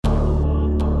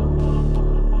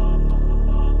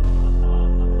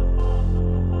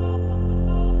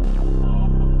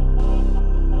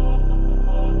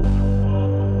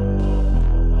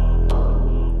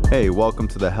Hey, welcome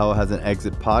to the Hell Has an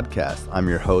Exit podcast. I'm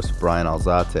your host, Brian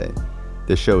Alzate.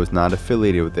 This show is not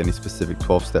affiliated with any specific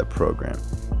 12-step program.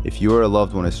 If you or a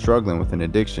loved one is struggling with an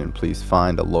addiction, please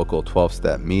find a local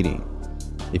 12-step meeting.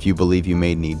 If you believe you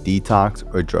may need detox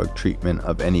or drug treatment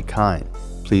of any kind,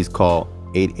 please call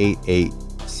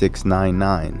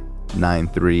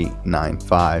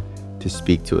 888-699-9395 to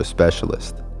speak to a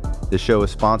specialist. The show is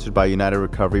sponsored by United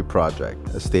Recovery Project,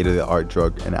 a state-of-the-art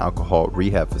drug and alcohol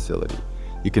rehab facility.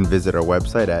 You can visit our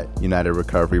website at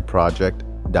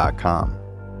unitedrecoveryproject.com.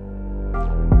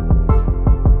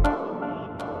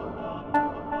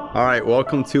 All right,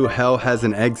 welcome to Hell Has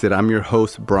an Exit. I'm your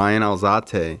host, Brian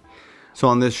Alzate. So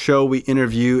on this show, we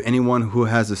interview anyone who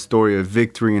has a story of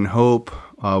victory and hope.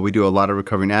 We do a lot of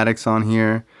recovering addicts on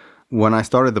here. When I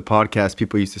started the podcast,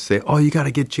 people used to say, oh, you got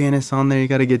to get Janice on there. You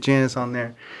got to get Janice on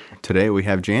there. Today, we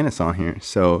have Janice on here.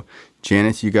 So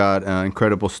Janice, you got an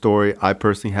incredible story. I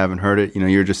personally haven't heard it. You know,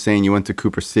 you're just saying you went to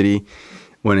Cooper City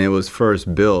when it was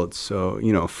first built. So,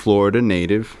 you know, Florida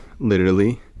native,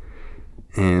 literally.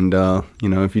 And, you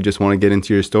know, if you just want to get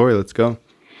into your story, let's go.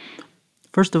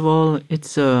 First of all,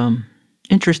 it's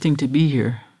interesting to be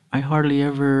here. I hardly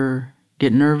ever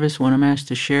get nervous when I'm asked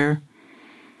to share.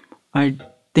 I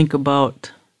think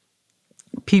about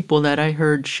people that I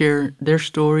heard share their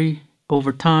story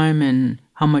over time and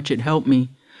how much it helped me.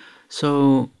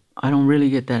 So I don't really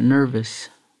get that nervous,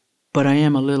 but I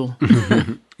am a little.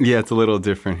 Yeah, it's a little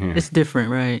different here. It's different,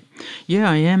 right? Yeah,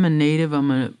 I am a native.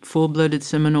 I'm a full-blooded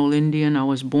Seminole Indian. I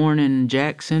was born in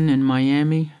Jackson in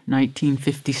Miami,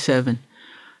 1957.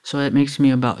 So that makes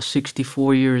me about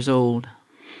 64 years old.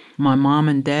 My mom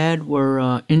and dad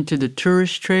were into the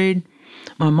tourist trade.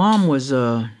 My mom was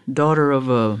a daughter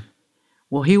of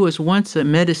he was once a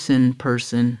medicine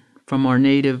person from our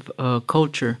native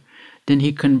culture. Then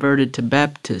he converted to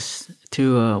Baptist,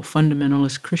 to a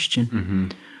fundamentalist Christian. Mm-hmm.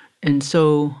 And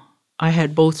so I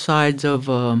had both sides of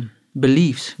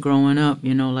beliefs growing up,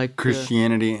 you know, like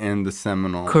Christianity and the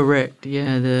Seminole. Correct,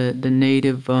 yeah, the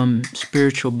native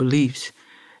spiritual beliefs.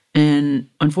 And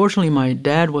unfortunately, my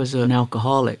dad was an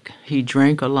alcoholic. He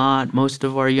drank a lot most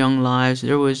of our young lives.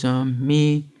 There was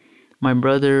me, my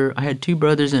brother. I had two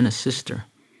brothers and a sister.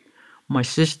 My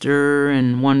sister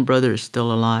and one brother is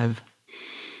still alive.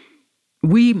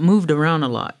 We moved around a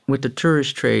lot with the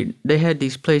tourist trade. They had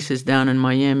these places down in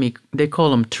Miami. They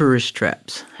call them tourist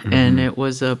traps. Mm-hmm. And it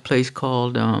was a place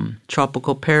called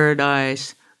Tropical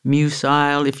Paradise, Muse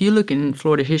Isle. If you look in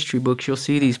Florida history books, you'll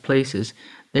see these places.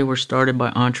 They were started by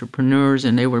entrepreneurs,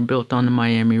 and they were built on the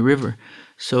Miami River.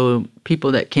 So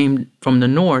people that came from the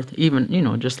north, even, you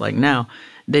know, just like now,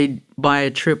 they'd buy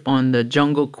a trip on the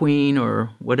Jungle Queen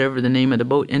or whatever the name of the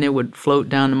boat, and it would float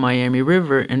down the Miami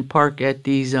River and park at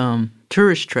these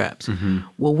tourist traps. Mm-hmm.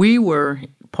 Well, we were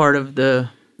part of the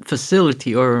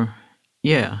facility, or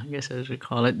I guess as we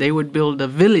call it. They would build a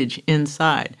village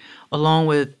inside, along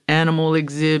with animal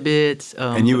exhibits.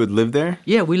 And you would live there?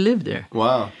 Yeah, we lived there.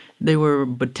 Wow. They were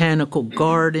botanical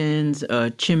gardens,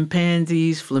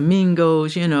 chimpanzees,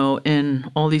 flamingos, you know,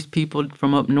 and all these people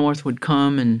from up north would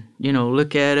come and, you know,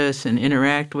 look at us and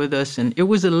interact with us. And it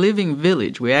was a living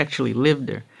village. We actually lived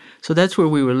there. So that's where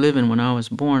we were living when I was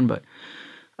born. But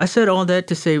I said all that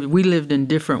to say we lived in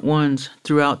different ones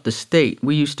throughout the state.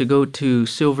 We used to go to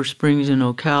Silver Springs in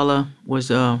Ocala, was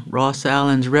Ross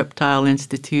Allen's Reptile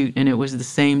Institute, and it was the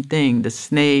same thing, the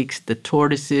snakes, the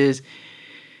tortoises,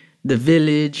 the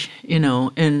village, you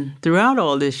know. And throughout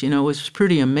all this, you know, it was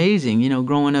pretty amazing, you know,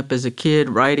 growing up as a kid,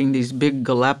 riding these big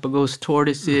Galapagos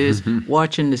tortoises,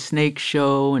 watching the snake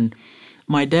show. And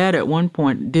my dad at one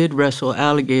point did wrestle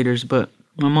alligators, but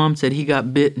my mom said he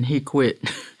got bit and he quit.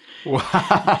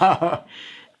 Wow.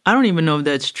 I don't even know if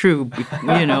that's true,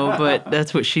 you know, but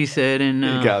that's what she said. And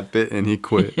he got bit and he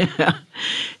quit. Yeah.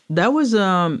 That was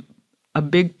a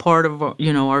big part of,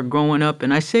 our growing up.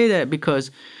 And I say that because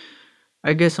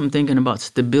I guess I'm thinking about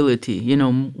stability. You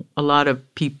know, a lot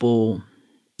of people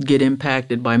get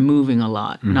impacted by moving a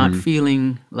lot, not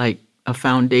feeling like a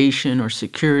foundation or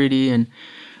security, and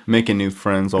making new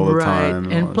friends all the time.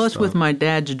 Right. And plus with my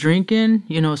dad's drinking,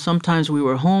 you know, sometimes we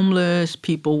were homeless.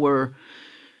 People were,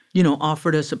 you know,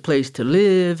 offered us a place to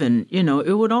live. And, you know,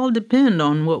 it would all depend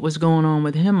on what was going on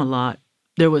with him a lot.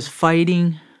 There was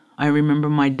fighting. I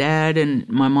remember my dad and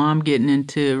my mom getting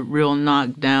into real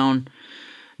knockdown,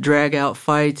 drag-out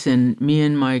fights, and me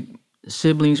and my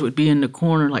siblings would be in the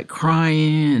corner, like,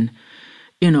 crying, and,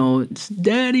 you know,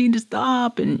 Daddy, to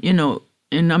stop, and, you know,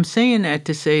 and I'm saying that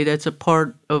to say that's a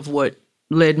part of what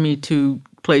led me to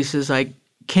places I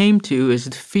came to, is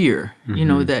the fear, you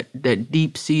know, that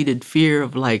deep-seated fear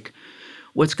of, like,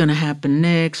 what's going to happen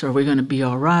next? Are we going to be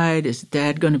all right? Is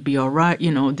Dad going to be all right?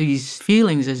 You know, these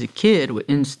feelings as a kid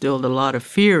instilled a lot of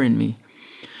fear in me.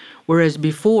 Whereas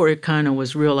before, it kind of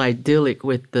was real idyllic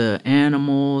with the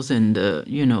animals and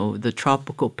the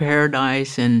tropical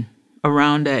paradise. And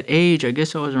around that age, I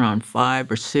guess I was around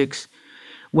 5 or 6,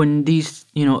 when these,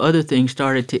 other things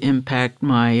started to impact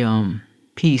my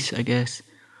peace, I guess.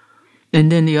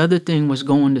 And then the other thing was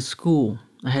going to school.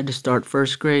 I had to start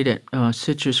first grade at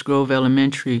Citrus Grove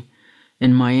Elementary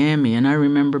in Miami. And I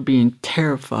remember being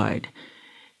terrified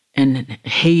and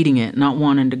hating it, not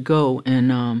wanting to go. And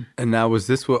now, was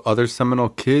this with other Seminole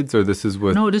kids, or this is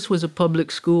with... No, this was a public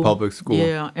school. Public school.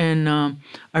 Yeah, and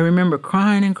I remember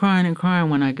crying and crying and crying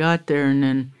when I got there, and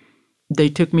then they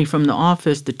took me from the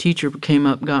office. The teacher came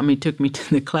up, took me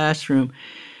to the classroom,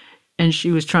 and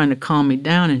she was trying to calm me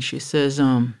down, and she says,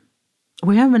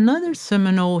 we have another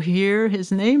Seminole here.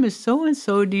 His name is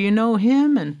so-and-so. Do you know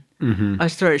him? And I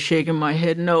started shaking my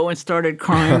head no and started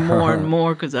crying more and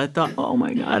more because I thought, oh,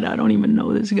 my God, I don't even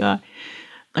know this guy.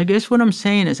 I guess what I'm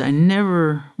saying is I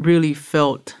never really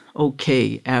felt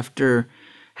okay after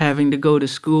having to go to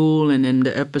school and then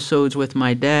the episodes with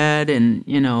my dad and,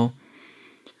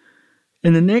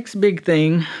 And the next big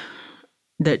thing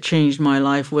that changed my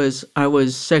life was I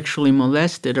was sexually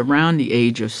molested around the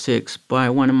age of 6 by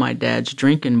one of my dad's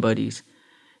drinking buddies.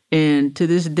 And to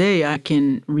this day, I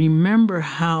can remember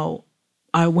how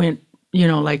I went,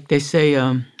 like they say,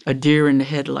 a deer in the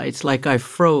headlights, like I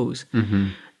froze.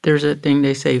 There's a thing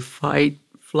they say, fight,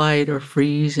 flight, or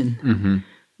freeze. And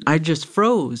I just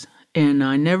froze. And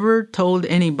I never told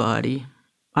anybody.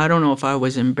 I don't know if I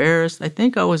was embarrassed. I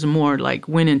think I was more like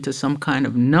went into some kind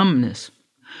of numbness.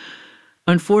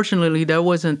 Unfortunately, that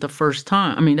wasn't the first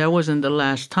time. I mean, that wasn't the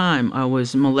last time. I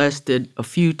was molested a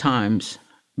few times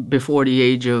before the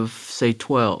age of, say,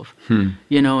 12.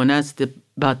 And that's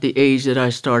about the age that I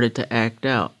started to act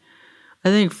out. I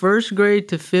think first grade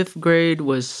to 5th grade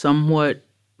was somewhat,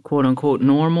 quote unquote,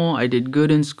 normal. I did good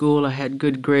in school. I had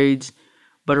good grades.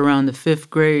 But around the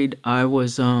 5th grade, I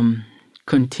was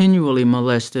continually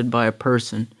molested by a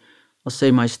person. I'll say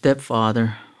my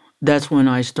stepfather. That's when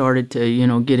I started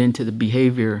to, get into the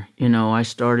behavior. I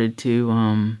started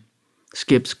to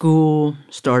skip school,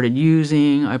 started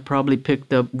using. I probably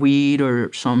picked up weed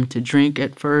or something to drink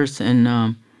at first. And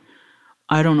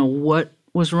I don't know what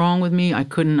was wrong with me. I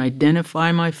couldn't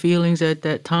identify my feelings at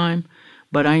that time.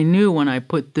 But I knew when I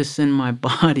put this in my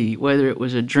body, whether it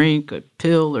was a drink, a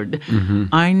pill, or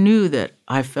I knew that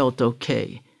I felt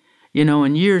okay.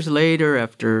 And years later,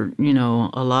 after,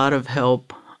 a lot of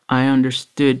help, I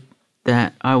understood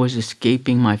that I was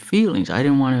escaping my feelings. I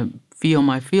didn't want to feel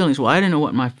my feelings. Well, I didn't know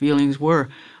what my feelings were.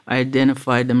 I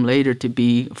identified them later to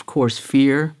be, of course,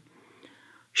 fear,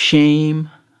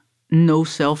 shame, no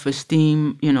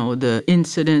self-esteem. The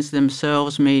incidents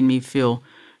themselves made me feel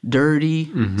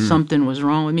dirty. Something was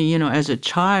wrong with me. As a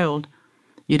child,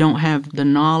 you don't have the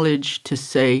knowledge to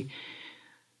say,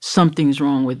 something's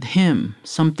wrong with him,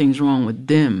 something's wrong with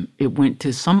them. It went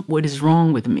to what is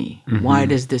wrong with me? Why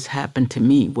does this happen to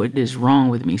me? What is wrong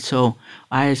with me? So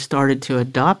I started to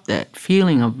adopt that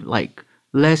feeling of like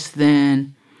less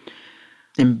than,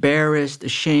 embarrassed,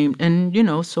 ashamed. And,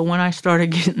 so when I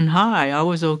started getting high, I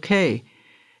was okay.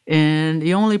 And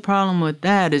the only problem with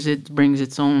that is it brings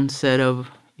its own set of,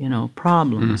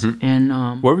 problems. And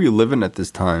where were you living at this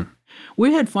time?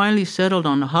 We had finally settled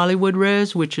on the Hollywood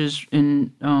Res, which is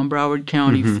in Broward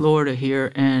County, Florida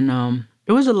here, and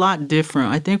it was a lot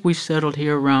different. I think we settled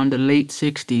here around the late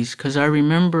 60s because I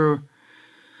remember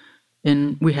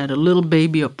we had a little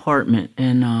baby apartment,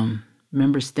 and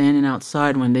remember standing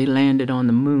outside when they landed on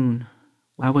the moon.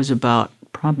 I was about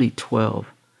probably 12.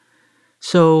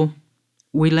 So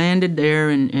we landed there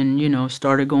and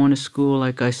started going to school,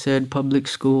 like I said, public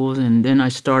schools, and then I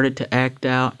started to act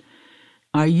out.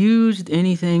 I used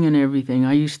anything and everything.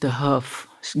 I used to huff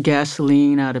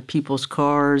gasoline out of people's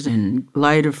cars and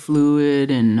lighter fluid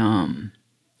and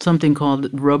something called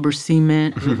rubber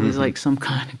cement. It was like some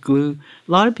kind of glue.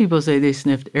 A lot of people say they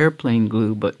sniffed airplane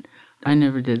glue, but I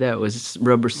never did that. It was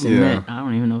rubber cement. Yeah. I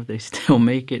don't even know if they still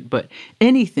make it, but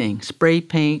anything, spray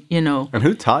paint, And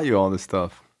who taught you all this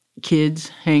stuff? Kids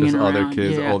hanging around. Other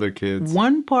kids, older kids.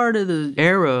 One part of the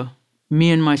era,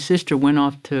 me and my sister went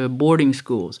off to boarding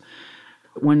schools.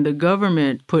 When the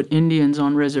government put Indians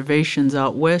on reservations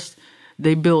out west,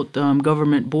 they built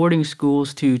government boarding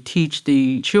schools to teach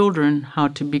the children how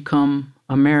to become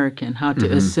American, how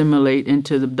to assimilate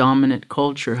into the dominant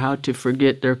culture, how to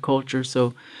forget their culture.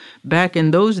 So back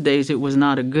in those days, it was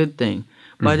not a good thing.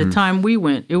 By the time we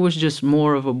went, it was just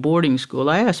more of a boarding school.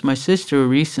 I asked my sister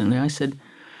recently, I said,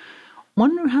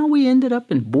 wonder how we ended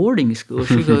up in boarding school.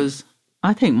 She goes,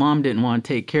 I think Mom didn't want to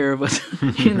take care of us.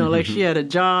 Like she had a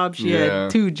job. She had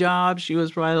 2 jobs. She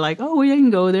was probably like, oh, we can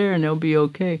go there and they'll be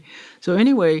okay. So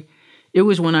anyway, it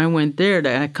was when I went there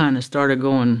that I kind of started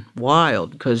going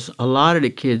wild, because a lot of the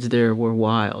kids there were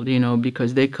wild,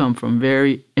 because they come from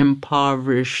very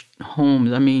impoverished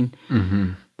homes. I mean,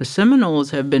 the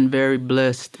Seminoles have been very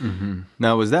blessed.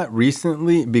 Now, was that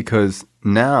recently? Because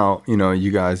now,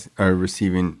 you guys are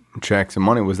receiving checks and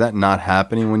money. Was that not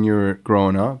happening when you were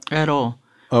growing up? At all.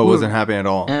 Oh, it wasn't happening at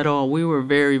all? At all. We were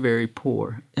very, very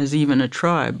poor. As even a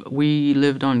tribe, we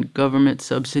lived on government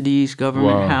subsidies,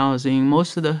 government housing.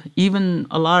 Even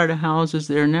a lot of the houses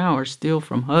there now are still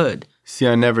from HUD. See,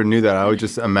 I never knew that. I would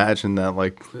just imagine that,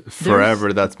 like,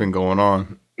 forever that's been going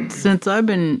on. Since I've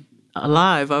been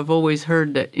alive, I've always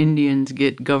heard that Indians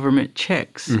get government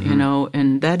checks,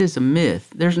 and that is a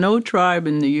myth. There's no tribe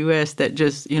in the U.S. that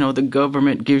just, the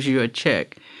government gives you a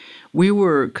check. We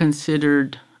were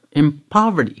considered in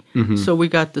poverty, so we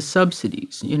got the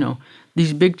subsidies.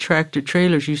 These big tractor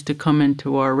trailers used to come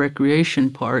into our recreation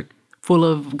park full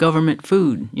of government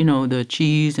food, the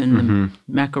cheese and the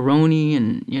macaroni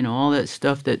and, all that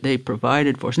stuff that they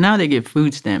provided for us. Now they give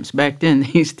food stamps. Back then, they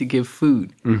used to give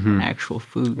food, actual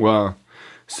food. Wow.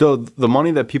 So the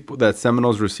money that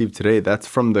Seminoles receive today, that's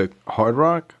from the Hard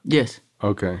Rock? Yes.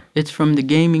 Okay. It's from the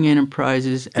gaming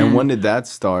enterprises. And when did that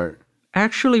start?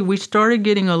 Actually, we started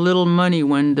getting a little money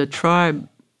when the tribe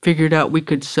figured out we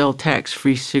could sell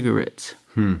tax-free cigarettes.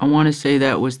 I want to say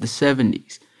that was the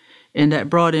 70s. And that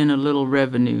brought in a little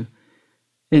revenue.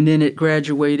 And then it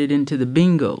graduated into the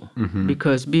bingo,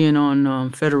 because being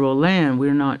on federal land,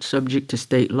 we're not subject to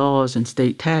state laws and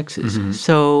state taxes.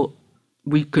 So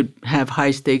we could have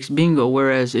high-stakes bingo,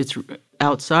 whereas it's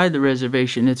outside the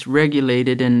reservation, it's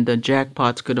regulated, and the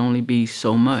jackpots could only be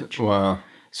so much. Wow.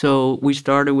 So we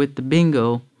started with the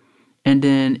bingo, and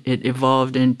then it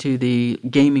evolved into the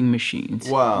gaming machines,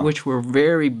 which were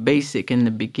very basic in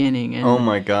the beginning. And, oh,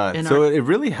 my God. So it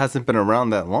really hasn't been around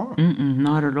that long.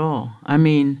 Not at all. I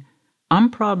mean, I'm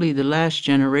probably the last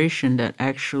generation that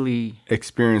actually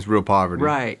experienced real poverty.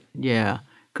 Right, yeah.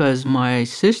 Because my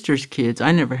sister's kids,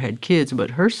 I never had kids,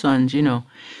 but her sons,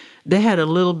 they had a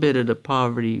little bit of the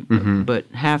poverty, but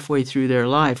halfway through their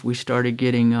life, we started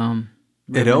getting...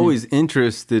 It always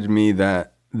interested me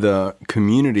that the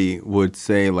community would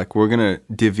say, like, we're going to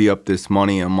divvy up this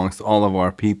money amongst all of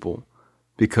our people,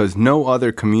 because no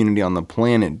other community on the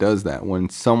planet does that. When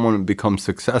someone becomes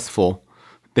successful,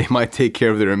 they might take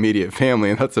care of their immediate family,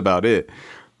 and that's about it.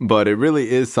 But it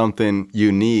really is something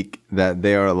unique that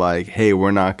they are like, hey,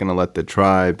 we're not going to let the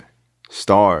tribe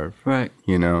starve, right?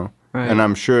 Right. And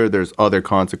I'm sure there's other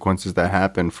consequences that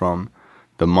happen from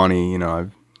the money.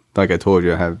 Like I told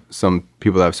you, I have some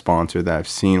people that I've sponsored that I've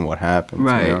seen what happens.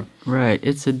 Right, right.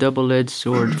 It's a double-edged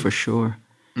sword for sure.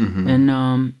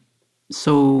 And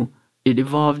so it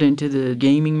evolved into the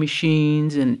gaming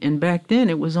machines. And back then,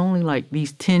 it was only like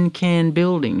these tin can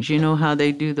buildings. You know how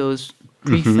they do those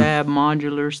prefab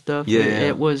modular stuff? Yeah.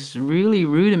 It was really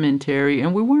rudimentary,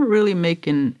 and we weren't really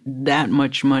making that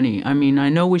much money. I mean, I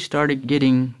know we started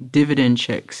getting dividend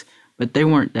checks, but they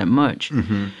weren't that much.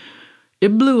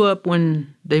 It blew up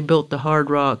when they built the Hard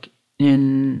Rock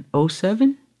in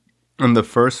 2007. And the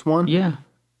first one? Yeah.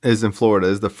 Is in Florida.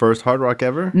 Is the first Hard Rock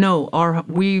ever? No,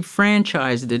 we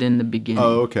franchised it in the beginning.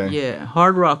 Oh, okay. Yeah,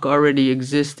 Hard Rock already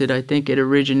existed. I think it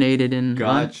originated in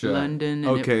London.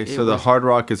 Okay, so the Hard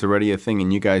Rock is already a thing,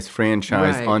 and you guys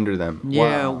franchised under them.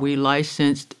 Yeah, wow. We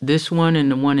licensed this one and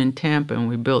the one in Tampa, and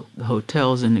we built the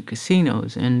hotels and the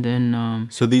casinos. And then...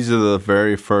 so these are the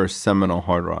very first Seminole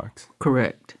Hard Rocks?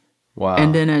 Correct. Wow.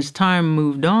 And then as time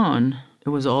moved on, it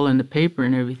was all in the paper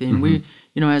and everything. We,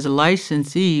 as a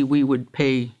licensee, we would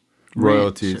pay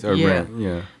royalties or yeah. rent.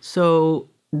 Yeah. So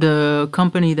the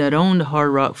company that owned the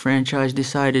Hard Rock franchise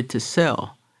decided to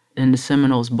sell, and the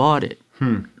Seminoles bought it.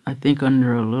 I think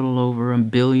under a little over $1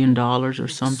 billion or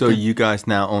something. So you guys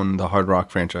now own the Hard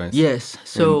Rock franchise? Yes.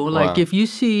 So if you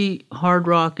see Hard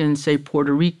Rock in, say,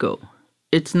 Puerto Rico,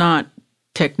 it's not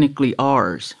technically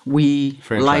ours. We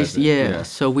franchise it.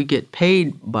 So we get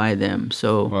paid by them.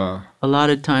 So a lot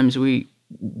of times we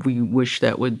wish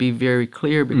that would be very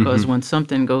clear, because when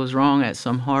something goes wrong at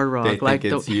some Hard Rock, they think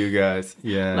it's you guys.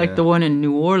 Yeah. Like the one in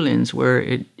New Orleans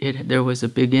where there was a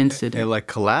big incident. It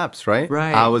collapsed, right?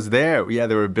 Right. I was there. Yeah,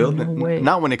 they were building. No way.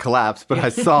 Not when it collapsed, but I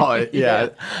saw it. Yeah.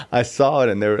 I saw it,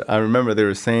 and I remember they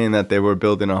were saying that they were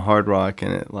building a Hard Rock,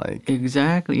 and it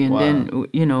exactly, and then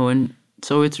and.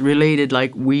 So it's related,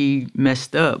 like we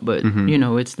messed up, but,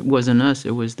 it wasn't us.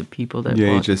 It was the people that bought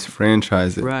you just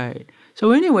franchised it. Right.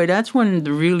 So anyway, that's when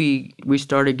we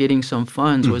started getting some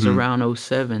funds, was Mm-hmm. around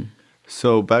 '07.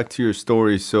 So back to your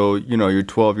story. So, you're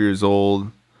 12 years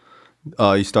old.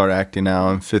 You start acting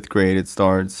out in 5th grade, it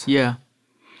starts. Yeah.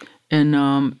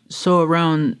 And so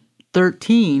around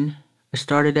 13, I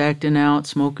started acting out,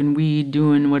 smoking weed,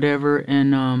 doing whatever,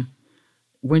 and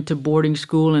went to boarding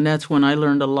school. And that's when I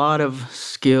learned a lot of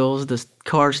skills, the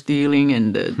car stealing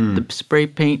and the spray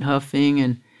paint huffing.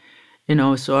 And,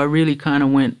 so I really kind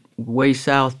of went way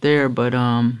south there. But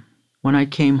when I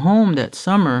came home that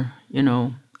summer,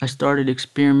 I started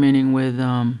experimenting with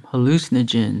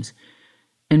hallucinogens.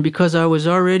 And because I was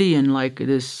already in like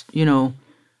this,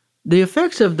 the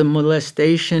effects of the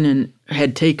molestation and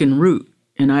had taken root,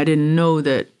 and I didn't know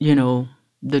that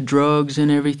the drugs and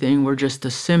everything were just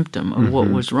a symptom of what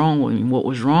was wrong with me. What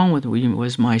was wrong with me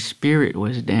was my spirit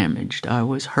was damaged. I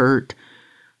was hurt.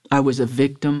 I was a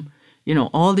victim.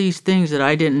 All these things that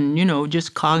I didn't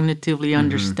just cognitively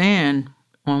understand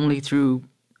only through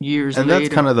years And later.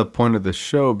 that's kind of the point of the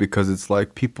show, because it's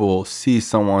like people see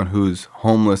someone who's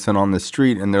homeless and on the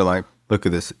street and they're like, look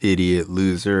at this idiot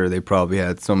loser. They probably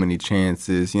had so many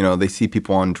chances. They see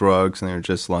people on drugs and they're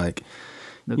just like,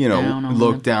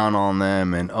 look down on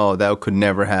them and, oh, that could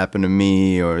never happen to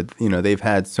me. Or, they've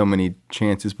had so many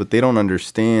chances, but they don't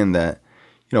understand that,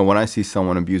 when I see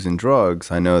someone abusing drugs,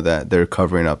 I know that they're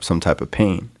covering up some type of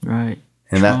pain. Right.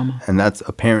 And Trauma. that's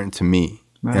apparent to me.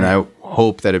 Right. And I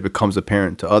hope that it becomes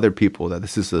apparent to other people that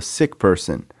this is a sick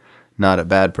person, not a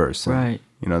bad person. Right.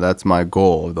 That's my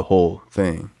goal of the whole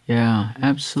thing. Yeah,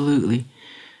 absolutely.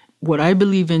 What I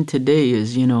believe in today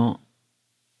is,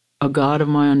 a God of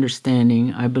my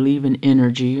understanding. I believe in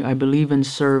energy. I believe in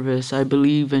service. I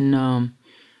believe in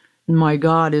my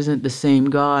God isn't the same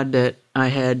God that I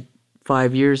had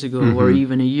 5 years ago or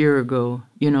even a year ago.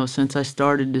 Since I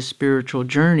started this spiritual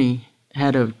journey,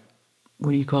 had a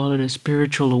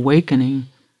spiritual awakening,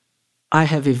 I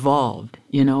have evolved,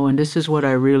 and this is what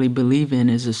I really believe in,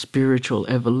 is a spiritual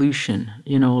evolution.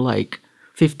 Like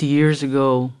 50 years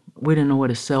ago, we didn't know what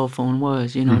a cell phone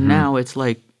was. Now it's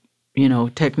like,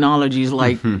 technology's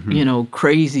like,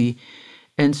 crazy.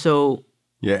 And so...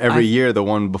 Yeah, every year the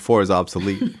one before is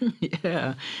obsolete.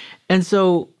 Yeah. And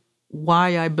so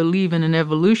why I believe in an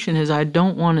evolution is I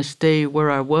don't want to stay where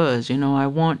I was. I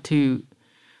want to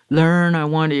learn, I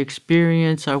want to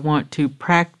experience, I want to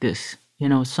practice,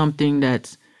 something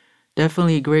that's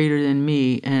definitely greater than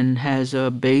me and has a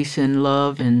base in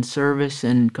love and service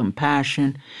and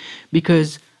compassion.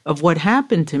 Because of what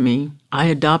happened to me, I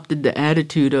adopted the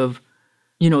attitude of,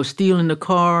 stealing the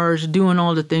cars, doing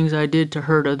all the things I did to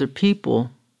hurt other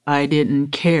people. I didn't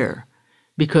care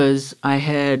because I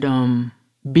had,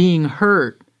 being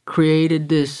hurt created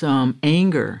this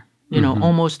anger,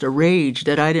 almost a rage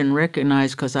that I didn't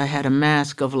recognize because I had a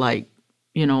mask of like,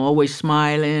 always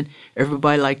smiling.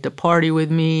 Everybody liked to party with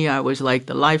me. I was like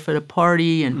the life of the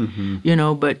party and,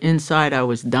 but inside I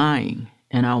was dying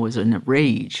and I was in a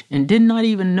rage and did not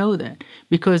even know that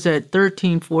because at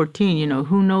 13, 14,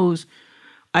 who knows?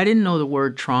 I didn't know the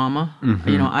word trauma.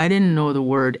 I didn't know the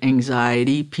word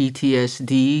anxiety,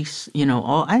 PTSD,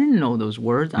 I didn't know those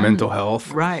words. Mental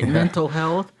health. Right, yeah. Mental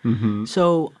health.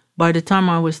 So by the time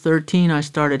I was 13, I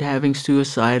started having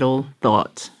suicidal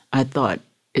thoughts. I thought,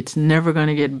 it's never going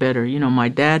to get better. My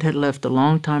dad had left a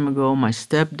long time ago. My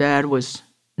stepdad was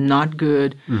not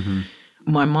good.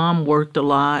 My mom worked a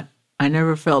lot. I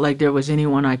never felt like there was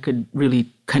anyone I could really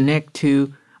connect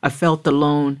to. I felt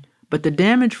alone. But the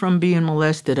damage from being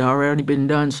molested had already been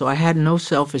done, so I had no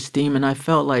self-esteem, and I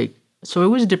felt like, so it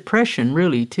was depression,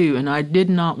 really, too, and I did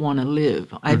not want to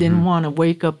live. I didn't want to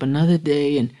wake up another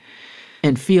day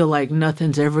and feel like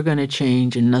nothing's ever going to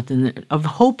change and nothing, of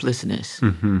hopelessness.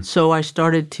 So I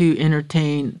started to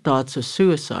entertain thoughts of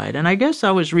suicide, and I guess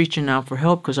I was reaching out for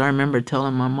help because I remember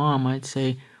telling my mom, I'd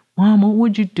say, Mom, what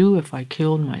would you do if I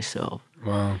killed myself?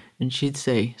 Wow. And she'd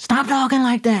say, stop talking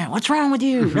like that. What's wrong with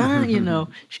you?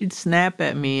 She'd snap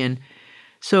at me. And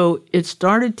so it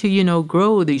started to,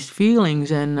 grow these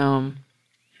feelings. And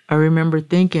I remember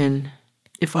thinking,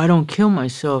 if I don't kill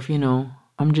myself,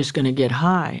 I'm just going to get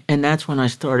high. And that's when I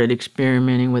started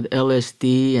experimenting with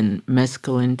LSD and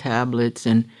mescaline tablets.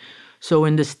 And so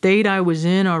in the state I was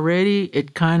in already,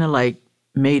 it kind of like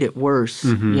made it worse.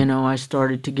 I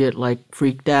started to get like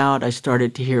freaked out. I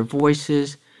started to hear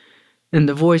voices. And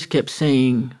the voice kept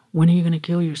saying, when are you going to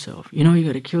kill yourself? You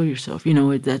got to kill yourself.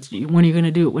 That's when are you going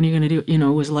to do it? When are you going to do it? It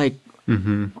was like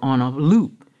on a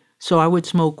loop. So I would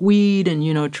smoke weed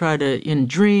and, try to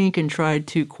drink and try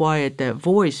to quiet that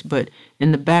voice. But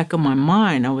in the back of my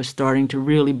mind, I was starting to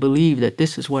really believe that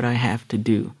this is what I have to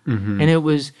do. And it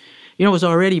was You know, it was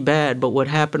already bad, but what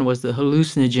happened was the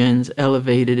hallucinogens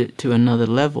elevated it to another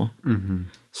level. Mm-hmm.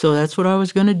 So that's what I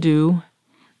was going to do.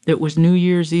 It was New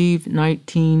Year's Eve,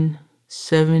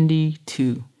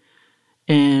 1972.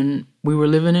 And we were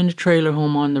living in a trailer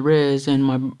home on the res, and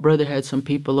my brother had some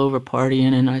people over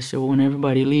partying, and I said, well, when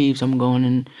everybody leaves, I'm going.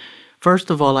 And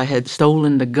first of all, I had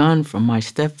stolen the gun from my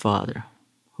stepfather,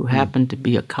 who happened to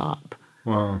be a cop.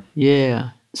 Wow.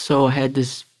 Yeah. So I had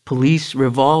this police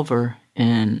revolver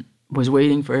and was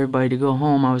waiting for everybody to go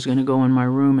home. I was going to go in my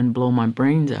room and blow my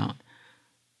brains out.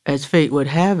 As fate would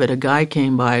have it, a guy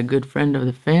came by, a good friend of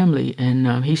the family,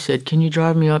 and he said, can you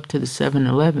drive me up to the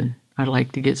 7-Eleven? I'd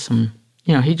like to get some,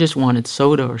 he just wanted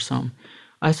soda or something.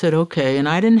 I said, okay, and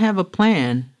I didn't have a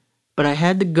plan, but I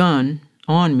had the gun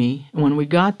on me. And when we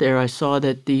got there, I saw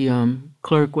that the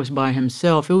clerk was by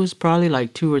himself. It was probably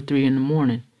like 2 or 3 in the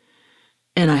morning.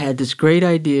 And I had this great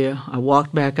idea. I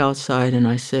walked back outside and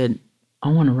I said, I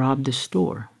want to rob this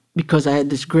store. Because I had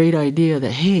this great idea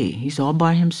that, hey, he's all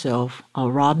by himself.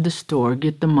 I'll rob the store,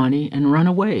 get the money, and run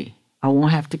away. I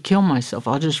won't have to kill myself.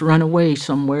 I'll just run away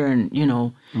somewhere and,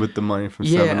 With the money from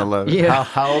Yeah, 7-Eleven. yeah.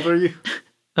 How old are you?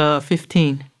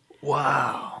 15.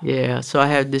 Wow. Yeah, so I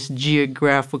had this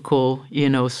geographical,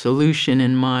 solution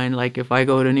in mind. Like if I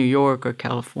go to New York or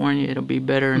California, it'll be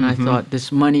better. And I thought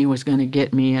this money was going to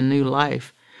get me a new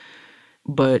life.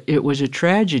 But it was a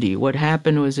tragedy. What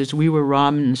happened was as we were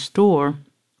robbing the store,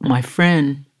 my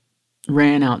friend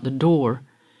ran out the door,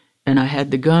 and I had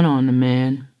the gun on the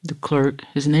man, the clerk.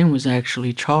 His name was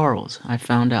actually Charles, I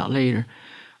found out later.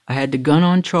 I had the gun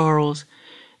on Charles,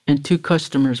 and 2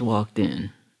 customers walked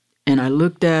in. And I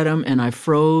looked at them, and I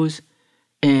froze.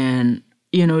 And,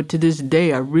 to this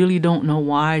day, I really don't know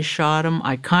why I shot him.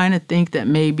 I kind of think that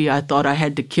maybe I thought I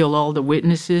had to kill all the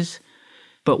witnesses.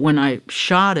 But when I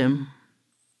shot him,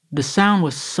 the sound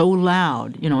was so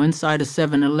loud, inside a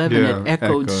 7-Eleven, it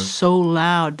echoed so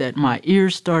loud that my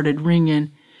ears started ringing.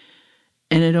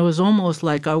 And it was almost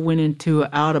like I went into an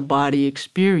out-of-body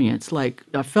experience. Like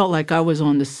I felt like I was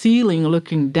on the ceiling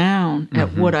looking down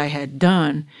at what I had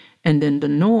done. And then the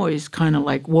noise kind of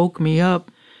like woke me up,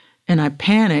 and I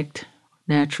panicked,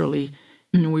 naturally.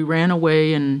 And we ran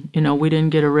away, and, we didn't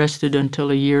get arrested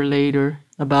until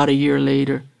about a year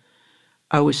later.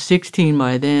 I was 16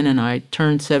 by then, and I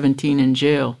turned 17 in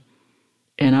jail,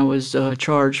 and I was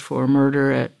charged for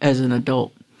murder as an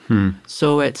adult.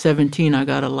 So at 17, I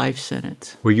got a life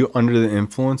sentence. Were you under the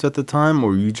influence at the time, or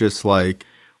were you just like...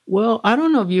 Well, I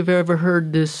don't know if you've ever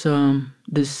heard this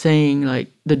this saying, like,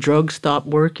 the drugs stop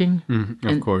working.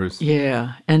 Of course.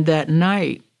 Yeah, and that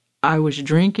night, I was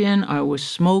drinking, I was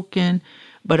smoking,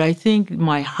 but I think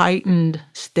my heightened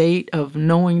state of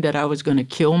knowing that I was going to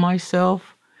kill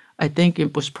myself, I think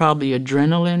it was probably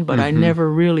adrenaline, but I never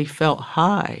really felt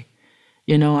high.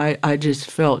 I just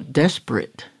felt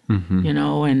desperate,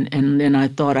 and then I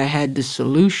thought I had the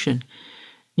solution.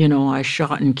 I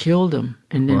shot and killed him,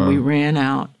 and then we ran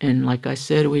out. And like I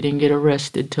said, we didn't get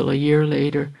arrested till a year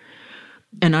later.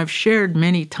 And I've shared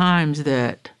many times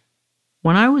that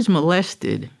when I was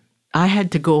molested, I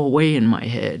had to go away in my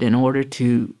head in order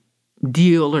to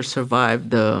deal or survive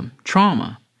the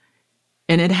trauma.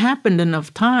 And it happened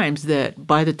enough times that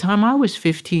by the time I was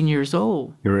 15 years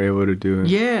old... You were able to do it.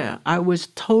 Yeah, I was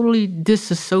totally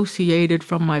disassociated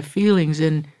from my feelings.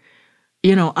 And,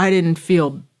 I didn't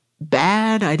feel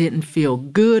bad. I didn't feel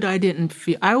good. I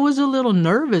was a little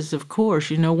nervous, of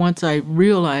course, once I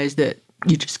realized that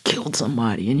you just killed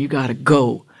somebody and you got to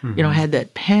go. I had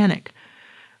that panic.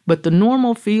 But the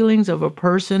normal feelings of a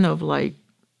person of like,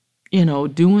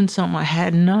 doing something, I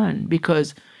had none,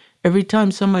 because... Every time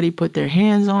somebody put their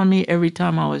hands on me, every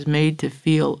time I was made to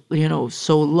feel,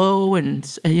 so low, and,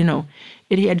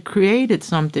 it had created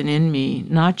something in me,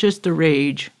 not just the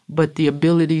rage, but the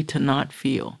ability to not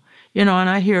feel. And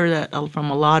I hear that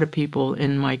from a lot of people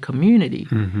in my community.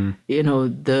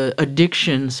 The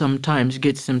addiction sometimes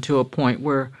gets them to a point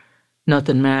where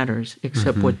nothing matters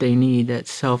except what they need, that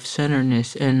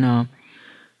self-centeredness. And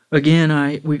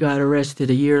again, we got arrested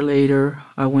a year later.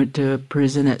 I went to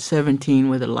prison at 17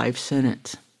 with a life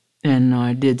sentence, and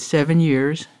I did 7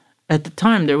 years. At the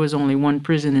time, there was only one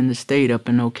prison in the state up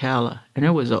in Ocala, and it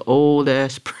was an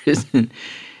old-ass prison,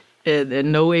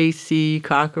 and no AC,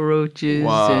 cockroaches,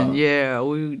 and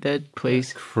that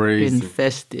place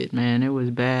infested, man. It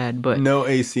was bad, but... No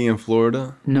AC in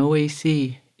Florida? No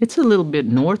AC. It's a little bit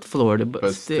North Florida,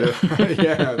 but still.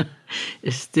 Yeah.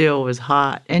 It still was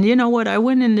hot. And you know what? I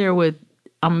went in there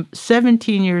I'm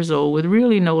 17 years old with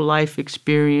really no life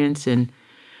experience. And,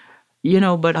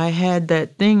 but I had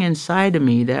that thing inside of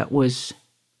me that was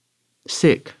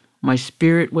sick. My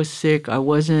spirit was sick. I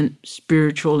wasn't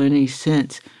spiritual in any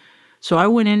sense. So I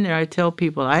went in there. I tell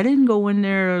people, I didn't go in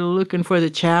there looking for the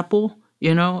chapel.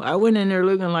 I went in there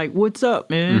looking like, what's up,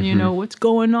 man? What's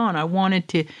going on? I wanted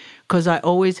to, because I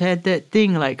always had that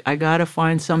thing, like, I got to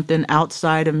find something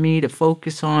outside of me to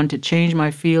focus on, to change my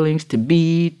feelings, to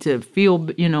be, to feel,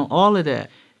 all of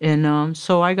that. And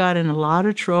so I got in a lot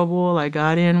of trouble. I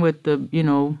got in with the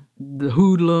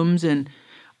hoodlums, and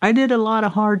I did a lot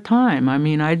of hard time. I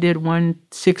mean, I did 1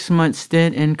 6-month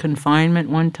stint in confinement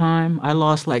one time. I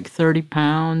lost like 30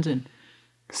 pounds. And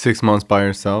 6 months by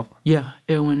yourself? Yeah,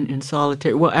 it went in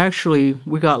solitary. Well, actually,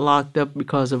 we got locked up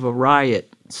because of a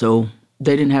riot. So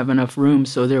they didn't have enough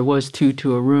rooms, so there was 2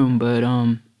 to a room. But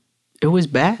it was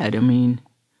bad. I mean,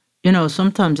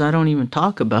 sometimes I don't even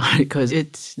talk about it because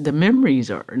the memories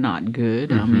are not good.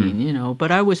 Mm-hmm. I mean, but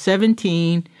I was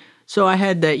 17, so I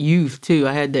had that youth too.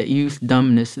 I had that youth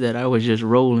dumbness that I was just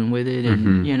rolling with it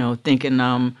and, thinking,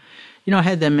 I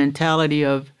had that mentality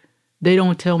of, they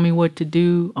don't tell me what to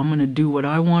do. I'm going to do what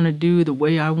I want to do, the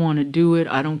way I want to do it.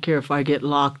 I don't care if I get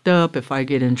locked up, if I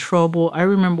get in trouble. I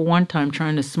remember one time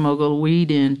trying to smuggle weed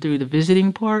in through the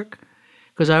visiting park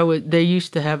because they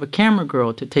used to have a camera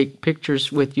girl to take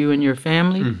pictures with you and your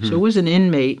family. Mm-hmm. So it was an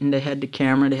inmate, and they had the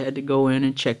camera. They had to go in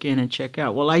and check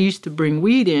out. Well, I used to bring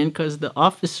weed in because the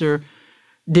officer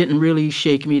didn't really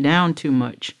shake me down too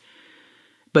much.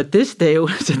 But this day, it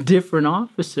was a different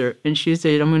officer, and she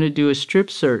said, I'm going to do a strip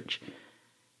search.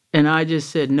 And I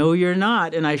just said, no, you're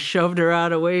not. And I shoved her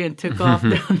out of the way and took off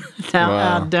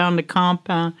down the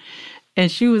compound. And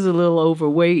she was a little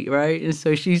overweight, right? And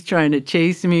so she's trying to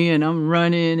chase me, and I'm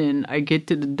running, and I get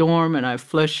to the dorm, and I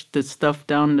flush the stuff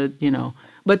down the,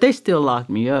 But they still locked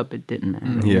me up. It didn't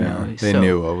matter. Yeah, they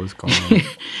knew what was going on.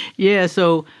 Yeah,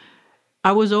 so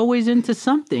I was always into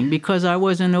something because I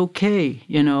wasn't okay,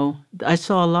 I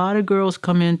saw a lot of girls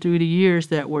come in through the years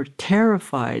that were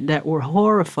terrified, that were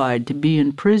horrified to be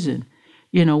in prison.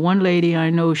 One lady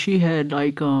I know, she had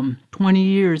like 20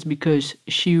 years because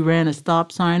she ran a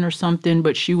stop sign or something,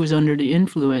 but she was under the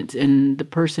influence and the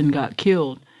person got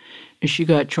killed. And she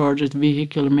got charged with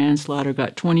vehicular manslaughter,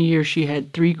 got 20 years. She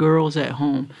had 3 girls at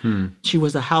home. She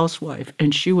was a housewife,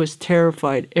 and she was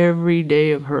terrified every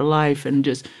day of her life, and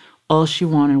just all she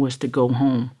wanted was to go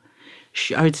home.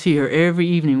 I'd see her every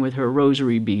evening with her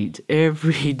rosary beads,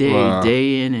 every day, wow.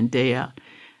 Day in and day out.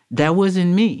 That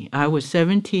wasn't me. I was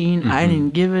 17. Mm-hmm. I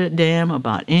didn't give a damn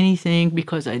about anything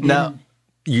because I didn't. Now,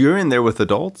 you're in there with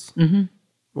adults? Mm-hmm.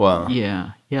 Wow.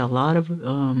 Yeah, a lot of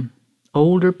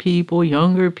older people,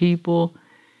 younger people,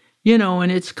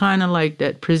 and it's kind of like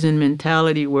that prison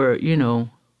mentality where,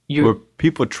 Were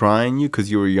people trying you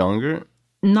because you were younger?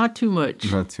 Not too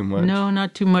much. Not too much? No,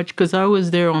 not too much, because I was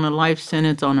there on a life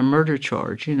sentence on a murder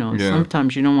charge, Yeah.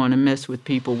 Sometimes you don't want to mess with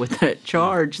people with that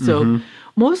charge. So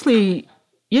mostly,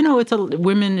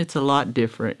 women, it's a lot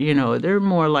different. They're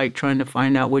more like trying to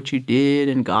find out what you did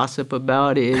and gossip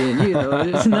about it. And,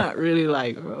 it's not really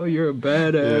like, oh, you're a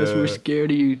badass. Yeah. We're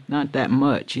scared of you. Not that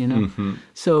much, Mm-hmm.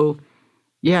 So,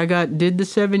 yeah, I did the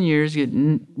 7 years.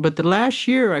 But the last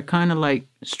year, I kind of like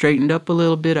straightened up a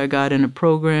little bit. I got in a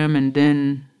program, and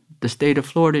then the state of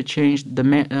Florida changed the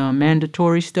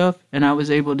mandatory stuff, and I was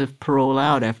able to parole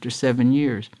out after 7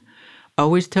 years. I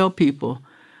always tell people,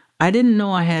 I didn't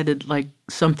know I had like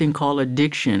something called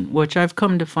addiction, which I've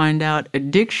come to find out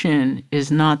addiction is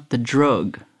not the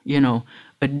drug.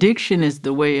 Addiction is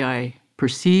the way I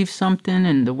perceive something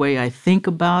and the way I think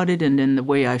about it and then the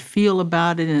way I feel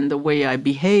about it and the way I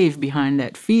behave behind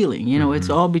that feeling. It's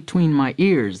all between my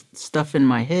ears, stuff in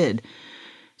my head.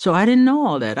 So I didn't know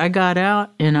all that. I got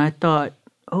out and I thought,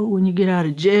 oh, when you get out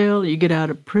of jail, you get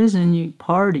out of prison, you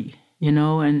party,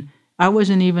 and I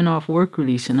wasn't even off work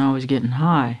release and I was getting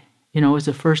high. It was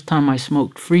the first time I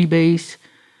smoked freebase.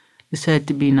 This had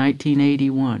to be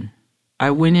 1981. I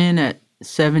went in at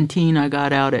 17, I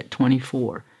got out at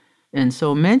 24. And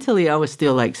so mentally, I was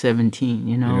still like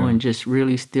 17, and just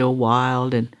really still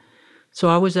wild. And so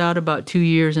I was out about 2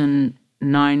 years and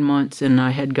 9 months, and I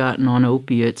had gotten on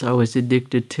opiates. I was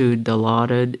addicted to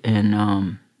Dilaudid,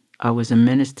 and I was a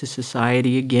menace to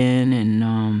society again,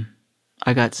 and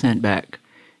I got sent back.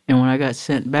 And when I got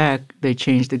sent back, they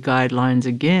changed the guidelines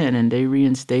again, and they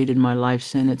reinstated my life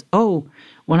sentence. Oh,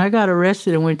 when I got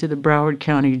arrested and went to the Broward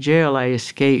County Jail, I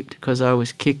escaped because I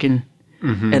was kicking.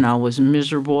 Mm-hmm. And I was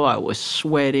miserable. I was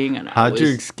sweating. And How'd you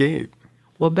escape?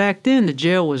 Well, back then, the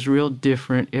jail was real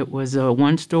different. It was a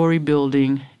 1-story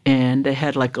building, and they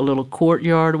had like a little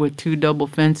courtyard with 2 double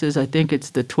fences. I think it's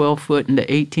the 12-foot and the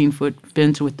 18-foot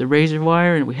fence with the razor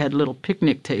wire, and we had little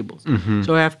picnic tables. Mm-hmm.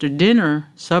 So after dinner,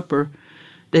 supper,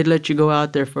 they'd let you go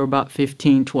out there for about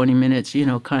 15, 20 minutes,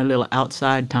 kind of little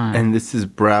outside time. And this is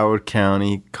Broward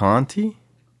County County?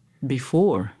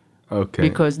 before. Okay.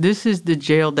 Because this is the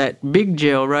jail, that big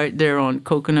jail right there on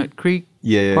Coconut Creek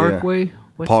Parkway. Yeah.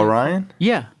 What's Paul that? Ryan?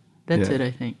 Yeah, that's Yeah. it,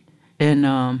 I think.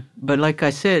 And but like I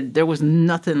said, there was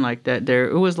nothing like that there.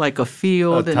 It was like a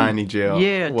field. A tiny jail.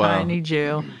 Yeah, a Wow. tiny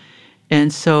jail.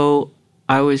 And so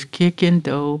I was kicking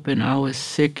dope and I was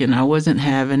sick and I wasn't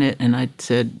having it. And I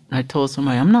told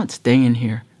somebody, I'm not staying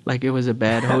here. Like it was a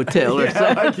bad hotel or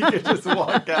something. Like you could just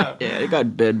walk out. Yeah, they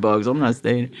got bed bugs. I'm not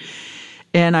staying.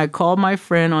 And I called my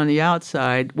friend on the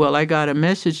outside. Well, I got a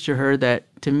message to her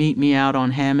to meet me out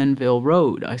on Hammondville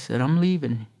Road. I said, I'm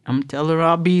leaving. I'm telling her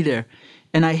I'll be there.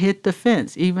 And I hit the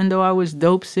fence. Even though I was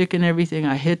dope sick and everything,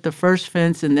 I hit the first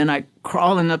fence and then I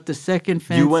crawling up the second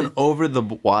fence. You went over the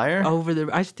wire?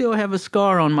 I still have a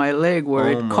scar on my leg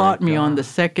where it caught me on the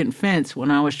second fence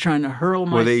when I was trying to hurl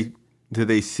my... Did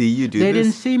they see you do this? They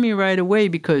didn't see me right away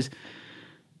because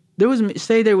there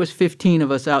was 15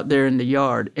 of us out there in the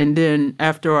yard. And then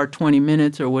after our 20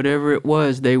 minutes or whatever it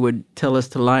was, they would tell us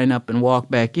to line up and walk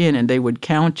back in and they would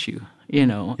count you,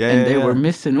 and they were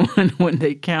missing one when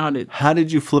they counted. How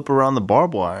did you flip around the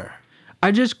barbed wire?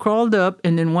 I just crawled up,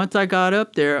 and then once I got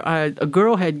up there, a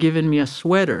girl had given me a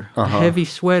sweater, a heavy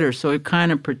sweater, so it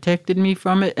kind of protected me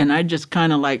from it, and I just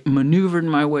kind of like maneuvered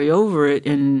my way over it,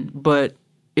 but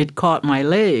it caught my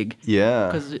leg. Yeah.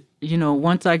 Because,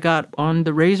 once I got on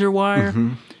the razor wire,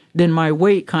 then my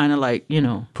weight kind of like,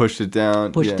 pushed it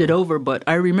down. Pushed it over, but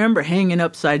I remember hanging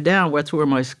upside down. That's where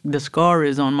the scar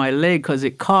is on my leg because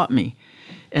it caught me.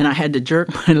 And I had to jerk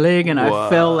my leg, and I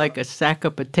fell like a sack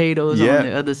of potatoes on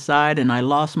the other side, and I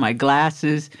lost my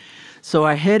glasses. So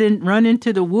I run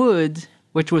into the woods,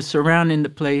 which was surrounding the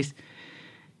place.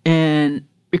 And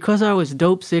because I was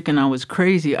dope sick and I was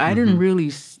crazy, I didn't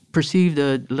really perceive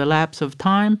the lapse of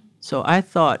time. So I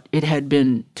thought it had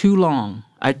been too long.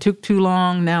 I took too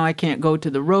long. Now I can't go to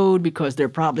the road because they're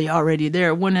probably already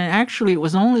there. When actually it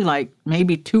was only like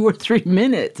maybe 2 or 3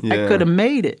 minutes. Yeah. I could have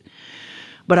made it.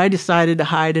 But I decided to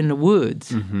hide in the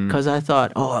woods because I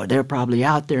thought, they're probably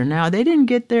out there now. They didn't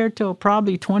get there till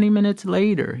probably 20 minutes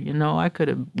later. I could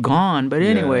have gone. But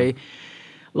anyway,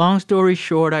 long story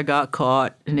short, I got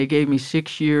caught and they gave me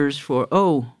 6 years for,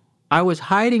 I was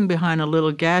hiding behind a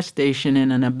little gas station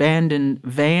in an abandoned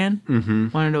van,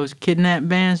 one of those kidnap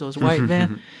vans, those white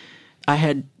vans. I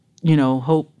had,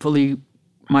 hopefully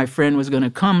my friend was going to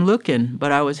come looking,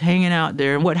 but I was hanging out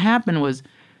there. And what happened was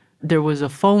there was a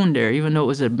phone there, even though it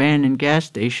was an abandoned gas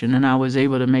station, and I was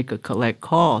able to make a collect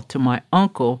call to my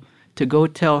uncle to go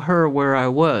tell her where I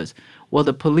was. Well,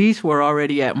 the police were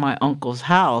already at my uncle's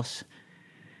house,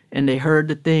 and they heard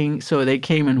the thing, so they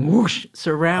came and whoosh,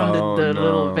 surrounded the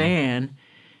little van,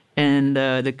 and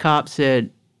the cop said,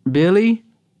 "Billy?"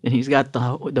 And he's got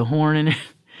the horn in it.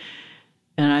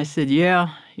 And I said, "Yeah."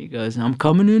 He goes, "I'm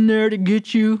coming in there to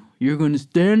get you. You're going to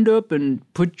stand up and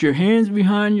put your hands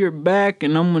behind your back,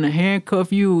 and I'm going to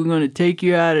handcuff you. We're going to take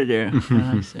you out of there." And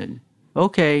I said,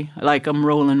 "Okay." Like I'm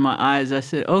rolling my eyes. I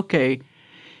said, "Okay."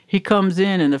 He comes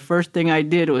in, and the first thing I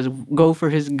did was go for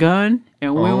his gun,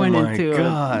 and we went into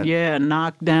a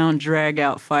knockdown,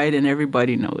 drag-out fight, and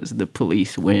everybody knows the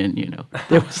police win,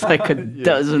 There was like a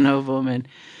dozen of them, and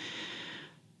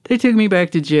they took me back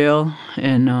to jail,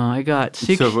 and I got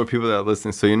 6... So for people that are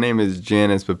listening, so your name is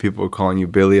Janice, but people were calling you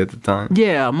Billy at the time?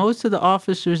 Yeah, most of the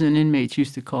officers and inmates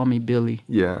used to call me Billy.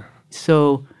 Yeah.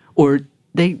 So, what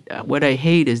I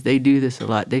hate is they do this a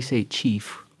lot. They say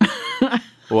chief.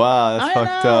 Wow, that's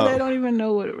fucked up. They don't even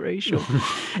know what racial.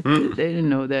 They didn't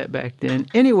know that back then.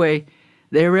 Anyway,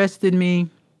 they arrested me.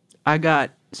 I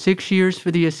got 6 years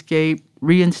for the escape,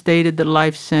 reinstated the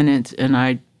life sentence, and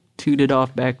I tooted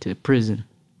off back to prison.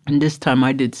 And this time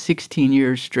I did 16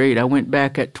 years straight. I went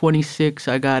back at 26.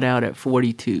 I got out at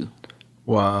 42.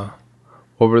 Wow.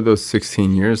 What were those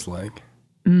 16 years like?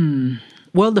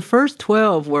 Well, the first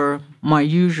 12 were my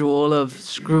usual of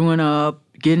screwing up,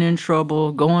 getting in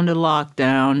trouble, going to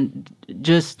lockdown,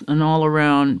 just an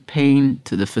all-around pain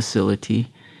to the facility.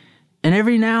 And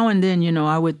every now and then,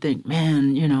 I would think,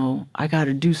 man, I got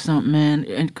to do something, man.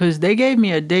 And because they gave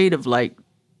me a date of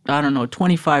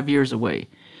 25 years away.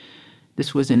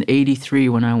 This was in 83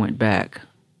 when I went back.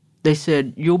 They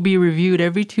said, you'll be reviewed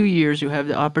every 2 years. You'll have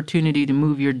the opportunity to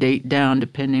move your date down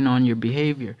depending on your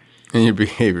behavior. And your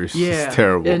behavior is just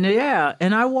terrible.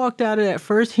 And I walked out of that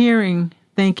first hearing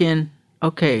thinking,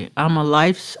 okay,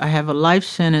 I have a life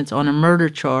sentence on a murder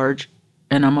charge,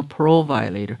 and I'm a parole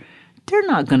violator. They're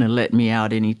not going to let me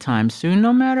out anytime soon,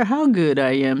 no matter how good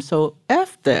I am. So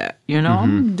F that, I'm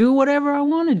going to do whatever I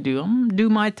want to do. I'm going to do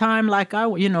my time like I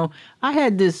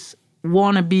had this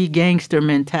wannabe gangster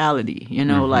mentality,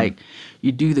 like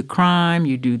you do the crime,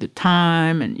 you do the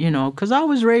time, and, because I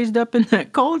was raised up in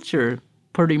that culture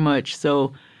pretty much.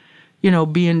 So,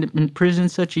 being in prison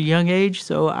such a young age,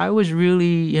 so I was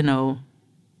really,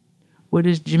 what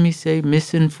does Jimmy say?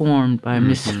 Misinformed by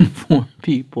misinformed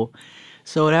people.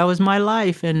 So that was my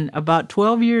life. And about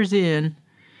 12 years in,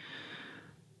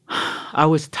 I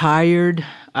was tired.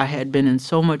 I had been in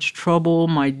so much trouble.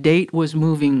 My date was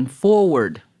moving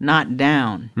forward, not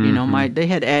down. They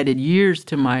had added years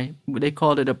to they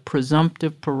called it a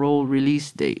presumptive parole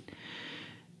release date.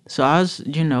 So I was,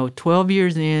 12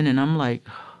 years in, and I'm like,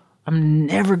 I'm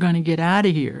never going to get out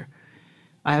of here.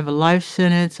 I have a life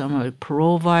sentence. I'm a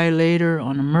parole violator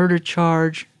on a murder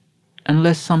charge.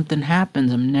 Unless something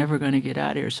happens, I'm never going to get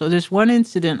out of here. So this one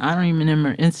incident, I don't even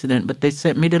remember incident, but they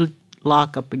sent me to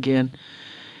lockup again.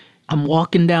 I'm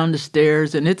walking down the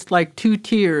stairs, and it's like 2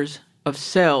 tiers of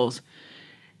cells.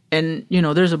 And,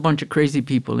 there's a bunch of crazy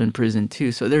people in prison,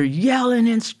 too. So they're yelling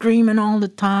and screaming all the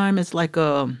time. It's like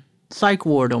a psych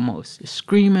ward almost.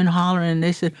 Screaming, hollering.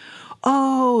 They said,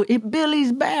 "Oh,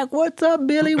 Billy's back. What's up,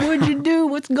 Billy? What'd you do?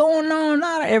 What's going on?"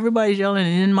 Everybody's yelling.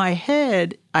 And in my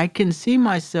head, I can see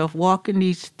myself walking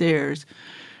these stairs.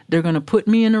 They're going to put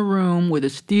me in a room with a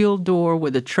steel door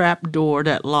with a trap door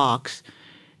that locks.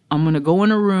 I'm going to go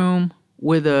in a room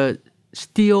with a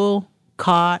steel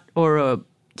cot or a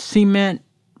cement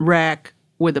rack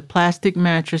with a plastic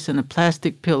mattress and a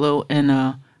plastic pillow and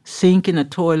a sink and a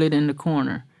toilet in the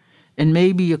corner. And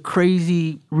maybe a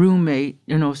crazy roommate,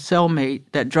 cellmate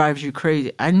that drives you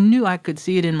crazy. I knew I could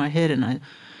see it in my head, and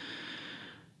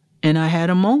I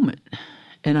had a moment.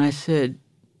 And I said,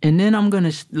 and then I'm going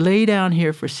to lay down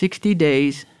here for 60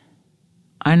 days.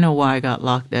 I know why I got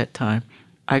locked that time.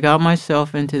 I got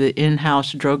myself into the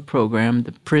in-house drug program,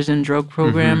 the prison drug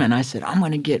program, and I said, I'm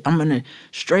going to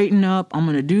straighten up. I'm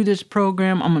going to do this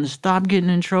program. I'm going to stop getting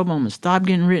in trouble. I'm going to stop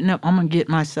getting written up. I'm going to get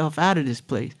myself out of this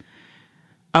place.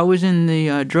 I was in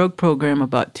the drug program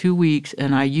about 2 weeks,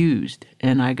 and I used,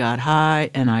 and I got high,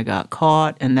 and I got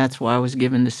caught, and that's why I was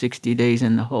given the 60 days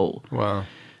in the hole. Wow.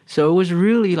 So it was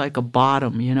really like a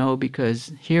bottom,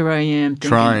 because here I am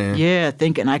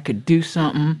thinking I could do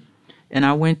something. And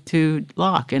I went to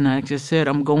Locke, and I just said,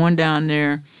 I'm going down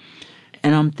there,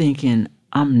 and I'm thinking,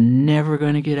 I'm never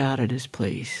going to get out of this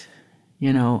place,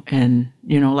 And,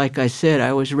 like I said,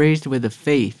 I was raised with a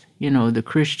faith, the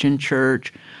Christian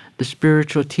church, the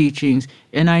spiritual teachings,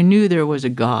 and I knew there was a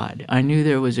God. I knew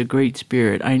there was a great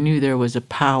spirit. I knew there was a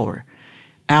power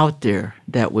out there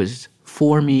that was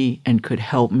for me and could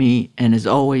help me and is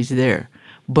always there.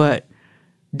 But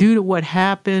due to what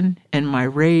happened and my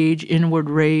rage,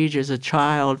 inward rage as a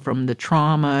child from the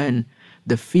trauma and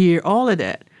the fear, all of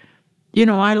that,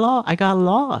 I got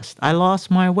lost. I lost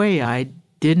my way. I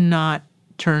did not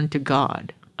turn to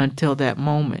God until that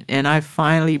moment. And I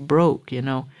finally broke,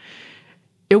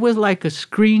 It was like a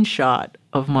screenshot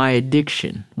of my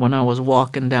addiction. When I was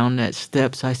walking down that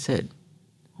steps, I said,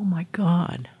 oh my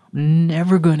God, I'm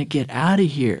never going to get out of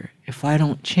here if I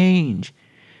don't change.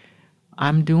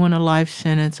 I'm doing a life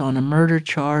sentence on a murder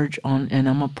charge and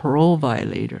I'm a parole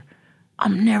violator.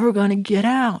 I'm never going to get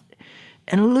out.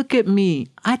 And look at me.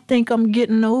 I think I'm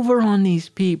getting over on these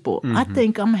people. I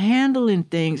think I'm handling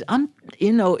things.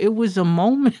 It was a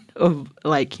moment of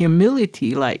like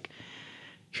humility, like,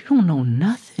 you don't know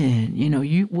nothing.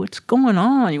 What's going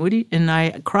on? And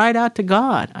I cried out to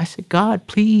God. I said, God,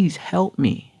 please help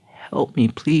me. Help me,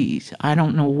 please. I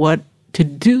don't know what to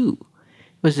do.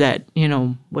 Was that,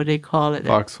 what they call it?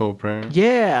 Foxhole prayer.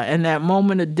 Yeah, and that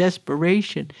moment of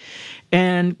desperation.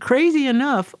 And crazy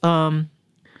enough,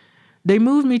 they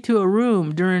moved me to a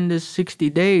room during this 60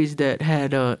 days that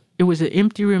had, it was an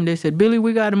empty room. They said, Billy,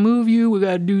 we got to move you. We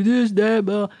got to do this, that,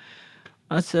 blah.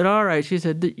 I said, all right. She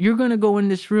said, you're going to go in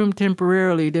this room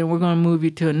temporarily, then we're going to move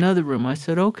you to another room. I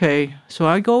said, okay. So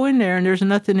I go in there, and there's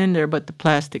nothing in there but the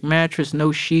plastic mattress,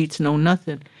 no sheets, no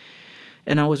nothing.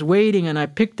 And I was waiting, and I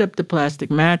picked up the plastic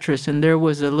mattress, and there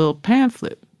was a little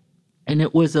pamphlet. And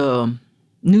it was a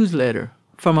newsletter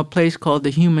from a place called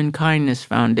the Human Kindness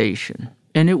Foundation.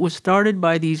 And it was started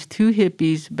by these 2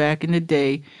 hippies back in the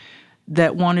day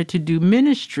that wanted to do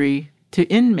ministry to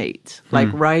inmates, like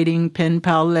writing pen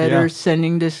pal letters,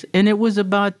 sending this. And it was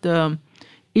about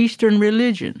Eastern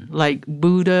religion, like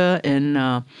Buddha,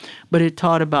 and but it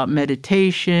taught about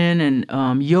meditation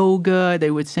and yoga. They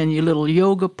would send you little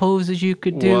yoga poses you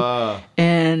could do. Wow.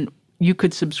 And you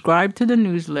could subscribe to the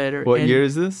newsletter. What year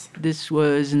is this? This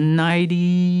was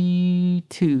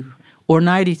 92 or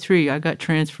 93. I got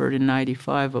transferred in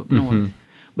 95 up north.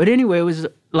 But anyway, it was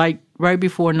like right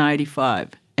before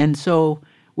 95. And so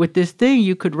with this thing,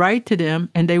 you could write to them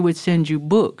and they would send you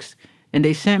books. And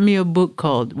they sent me a book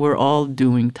called We're All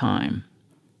Doing Time,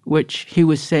 which he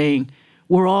was saying,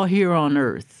 we're all here on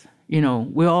earth.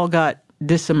 We all got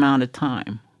this amount of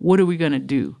time. What are we going to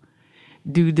do?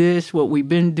 Do this, what we've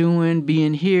been doing,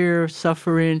 being here,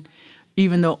 suffering.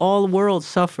 Even though all the world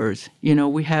suffers,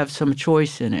 we have some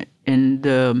choice in it. And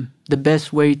the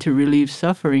best way to relieve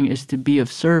suffering is to be of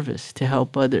service, to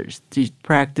help others, to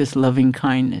practice loving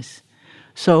kindness.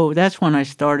 So that's when I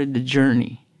started the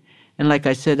journey. And like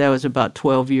I said, that was about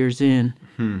 12 years in.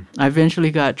 I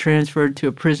eventually got transferred to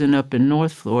a prison up in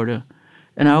North Florida.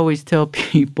 And I always tell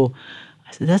people,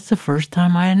 I said, that's the first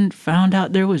time I hadn't found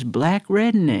out there was black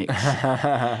rednecks.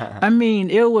 I mean,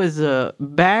 it was a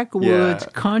backwoods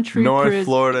country North prison.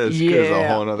 Florida is a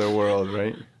whole other world,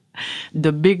 right?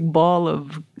 The big ball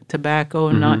of tobacco,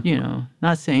 not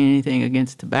saying anything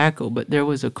against tobacco, but there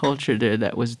was a culture there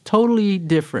that was totally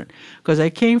different. Because I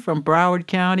came from Broward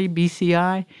County,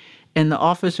 BCI, and the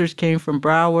officers came from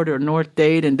Broward or North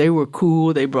Dade, and they were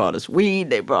cool. They brought us weed.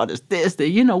 They brought us this.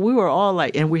 We were all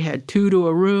like, and we had 2 to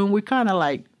a room. We kind of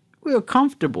like, we were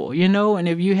comfortable, And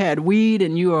if you had weed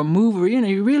and you were a mover,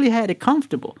 you really had it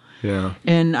comfortable. Yeah.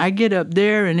 And I get up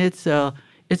there, and it's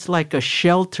like a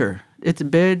shelter. It's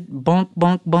bed, bunk,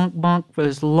 bunk, bunk, bunk for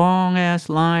this long-ass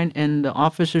line, and the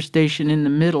officer station in the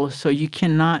middle, so you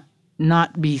cannot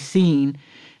not be seen.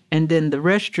 And then the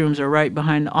restrooms are right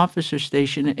behind the officer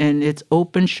station, and it's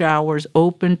open showers,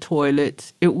 open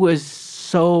toilets. It was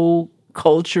so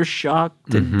culture shock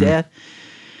to death.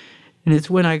 And it's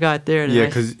when I got there. Yeah,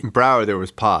 because in Broward there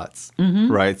was pods,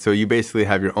 right? So you basically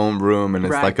have your own room, and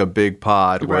it's like a big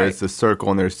pod where it's a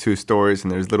circle, and there's 2 stories,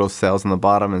 and there's little cells on the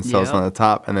bottom and cells on the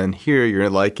top. And then here you're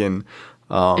like in...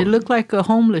 it looked like a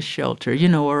homeless shelter,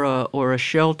 or a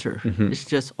shelter. It's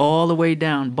just all the way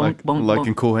down, bunk, bunk, like bunk.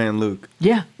 in Cool Hand Luke.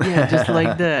 Yeah, just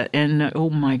like that. And oh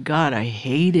my God, I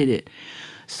hated it.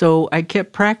 So I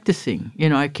kept practicing.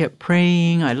 I kept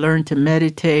praying. I learned to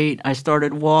meditate. I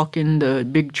started walking the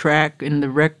big track in the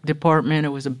rec department. It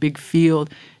was a big field.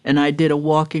 And I did a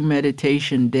walking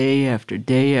meditation day after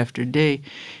day after day.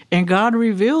 And God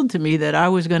revealed to me that I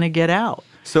was going to get out.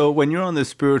 So when you're on this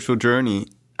spiritual journey,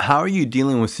 how are you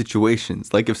dealing with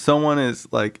situations? Like if someone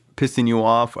is like pissing you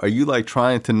off, are you like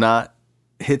trying to not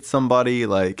hit somebody?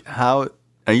 Like how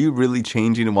are you really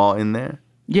changing while in there?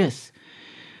 Yes.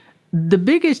 The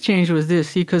biggest change was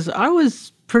this, because I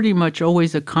was pretty much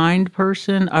always a kind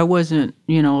person. I wasn't,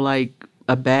 like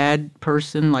a bad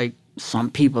person. Like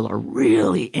some people are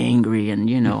really angry. And,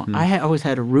 I always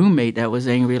had a roommate that was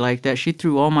angry like that. She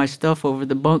threw all my stuff over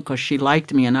the bunk because she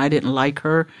liked me and I didn't like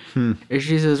her. And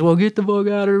she says, well, get the fuck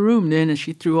out of the room then. And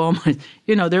she threw all my,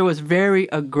 there was very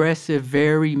aggressive,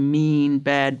 very mean,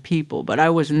 bad people. But I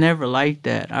was never like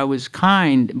that. I was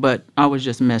kind, but I was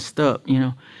just messed up,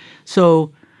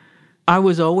 So I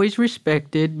was always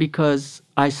respected because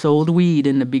I sold weed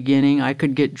in the beginning. I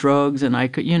could get drugs and I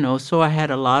could, so I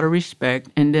had a lot of respect.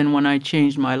 And then when I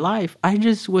changed my life, I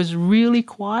just was really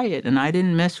quiet and I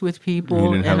didn't mess with people.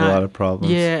 You didn't have a lot of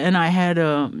problems. Yeah, and I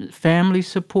had family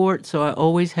support, so I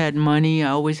always had money. I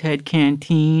always had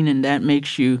canteen, and that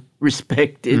makes you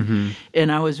respected.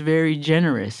 And I was very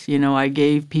generous. I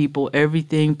gave people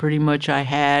everything pretty much I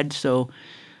had, so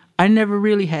I never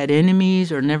really had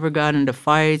enemies or never got into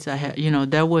fights. I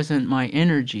had, that wasn't my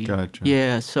energy. Gotcha.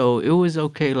 Yeah, so it was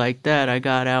okay like that. I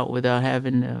got out without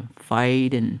having to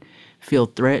fight and feel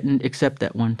threatened, except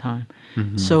that one time.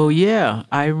 So yeah,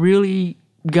 I really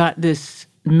got this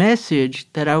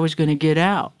message that I was going to get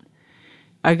out.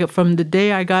 From the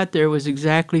day I got there was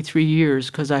exactly 3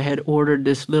 years because I had ordered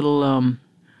this little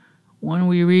one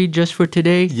we read just for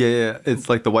today. Yeah. It's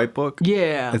like the white book.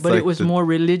 Yeah, it's but like it was more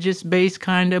religious based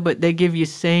kind of, but they give you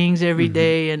sayings every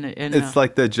day. And it's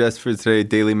like the Just for Today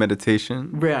daily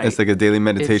meditation. Right. It's like a daily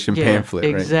meditation pamphlet,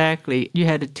 right? Exactly. You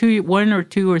had a 1 or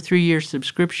 2 or 3 year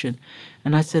subscription.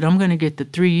 And I said, I'm going to get the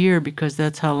 3 year because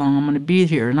that's how long I'm going to be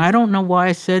here. And I don't know why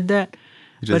I said that.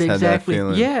 You just had that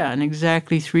feeling. Yeah, and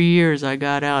exactly 3 years I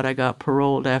got out. I got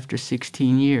paroled after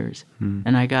 16 years.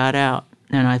 And I got out.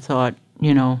 And I thought,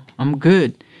 I'm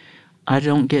good. I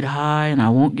don't get high and I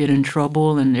won't get in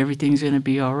trouble and everything's going to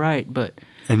be all right.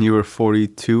 And you were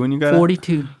 42 when you got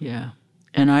 42, yeah.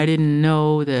 And I didn't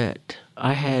know that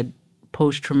I had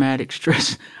post-traumatic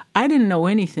stress. I didn't know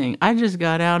anything. I just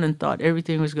got out and thought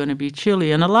everything was going to be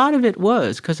chilly. And a lot of it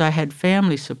was because I had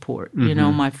family support.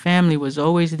 My family was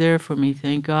always there for me,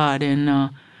 thank God.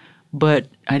 And but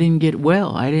I didn't get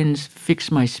well. I didn't fix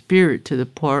my spirit to the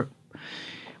part.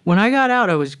 When I got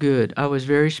out, I was good. I was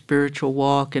very spiritual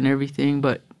walk and everything.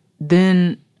 But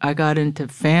then I got into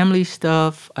family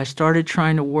stuff. I started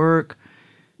trying to work.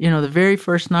 The very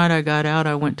first night I got out,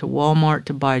 I went to Walmart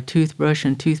to buy a toothbrush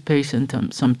and toothpaste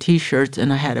and some T-shirts,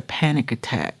 and I had a panic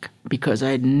attack because I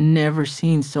had never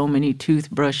seen so many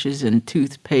toothbrushes and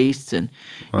toothpastes. And,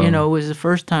 it was the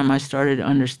first time I started to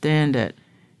understand that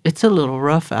it's a little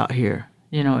rough out here,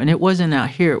 and it wasn't out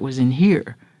here, it was in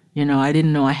here. I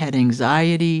didn't know I had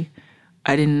anxiety.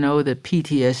 I didn't know the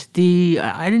PTSD.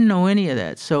 I didn't know any of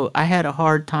that. So I had a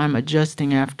hard time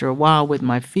adjusting after a while with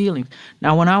my feelings.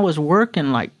 Now, when I was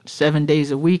working like 7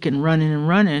 days a week and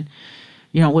running,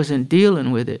 I wasn't dealing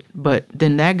with it. But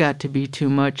then that got to be too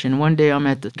much. And one day I'm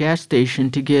at the gas station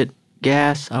to get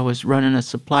gas. I was running a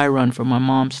supply run for my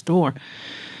mom's store.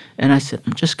 And I said,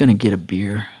 I'm just going to get a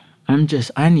beer.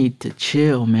 I need to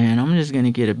chill, man. I'm just going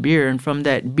to get a beer. And from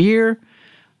that beer,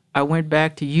 I went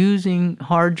back to using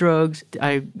hard drugs.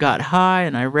 I got high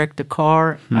and I wrecked a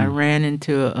car. I ran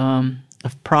into a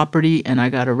property and I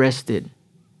got arrested.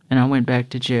 And I went back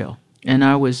to jail. And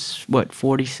I was,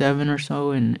 47 or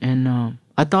so. And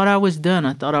I thought I was done.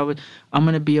 I'm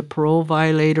going to be a parole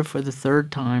violator for the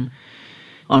third time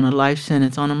on a life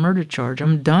sentence on a murder charge.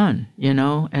 I'm done,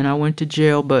 And I went to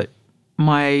jail, but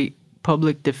my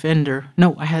public defender,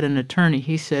 no, I had an attorney.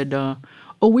 He said,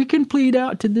 we can plead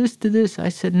out to this. I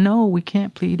said, no, we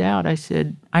can't plead out. I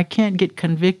said, I can't get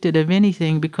convicted of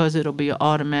anything because it'll be an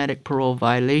automatic parole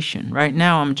violation. Right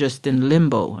now, I'm just in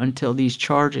limbo until these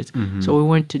charges. Mm-hmm. So we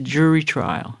went to jury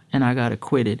trial, and I got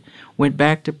acquitted. Went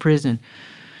back to prison.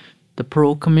 The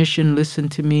parole commission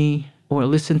listened to me, or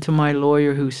listened to my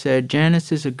lawyer, who said,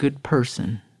 Janice is a good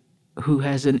person who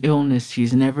has an illness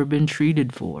she's never been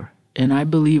treated for. And I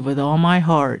believe with all my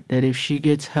heart that if she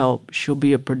gets help, she'll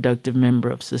be a productive member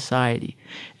of society.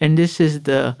 And this is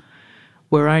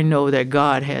where I know that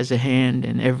God has a hand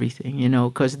in everything,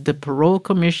 because the parole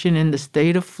commission in the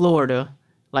state of Florida,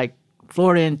 like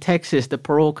Florida and Texas, the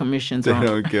parole commissions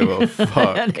don't give a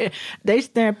fuck. They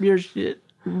stamp your shit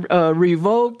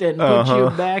revoked and put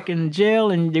you back in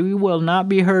jail, and you will not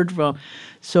be heard from.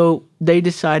 So they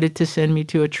decided to send me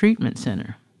to a treatment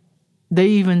center. They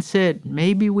even said,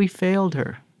 maybe we failed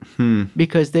her.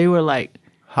 Because they were like,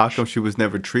 how come she was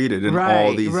never treated in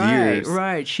all these years?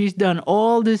 Right. She's done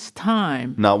all this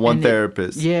time. Not one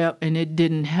therapist. And it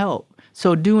didn't help.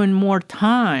 So doing more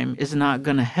time is not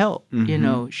going to help.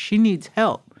 Mm-hmm. She needs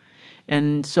help.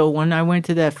 And so when I went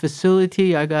to that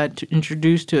facility, I got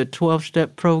introduced to a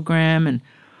 12-step program and,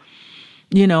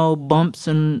 bumps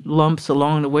and lumps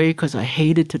along the way because I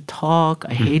hated to talk.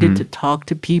 I hated to talk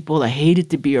to people. I hated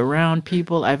to be around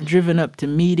people. I've driven up to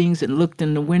meetings and looked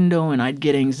in the window and I'd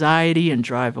get anxiety and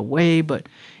drive away. But,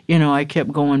 I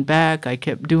kept going back. I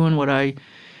kept doing what I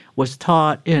was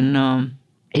taught. And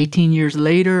 18 years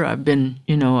later, I've been,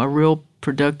 a real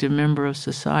productive member of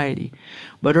society.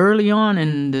 But early on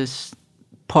in this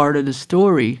part of the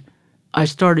story, I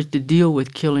started to deal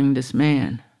with killing this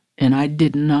man. And I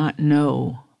did not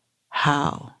know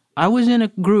how. I was in a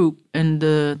group and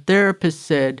the therapist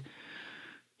said,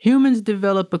 humans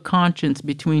develop a conscience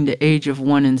between the age of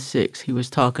 1 and 6. He was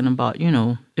talking about,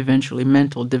 eventually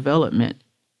mental development.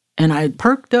 And I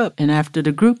perked up, and after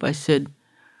the group, I said,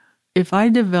 if I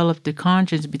developed a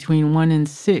conscience between 1 and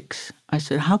 6, I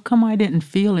said, how come I didn't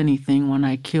feel anything when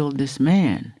I killed this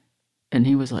man? And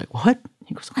he was like, what?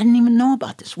 He goes, I didn't even know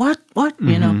about this. What?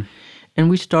 Mm-hmm. And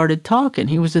we started talking.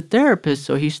 He was a therapist,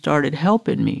 so he started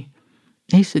helping me.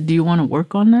 He said, do you want to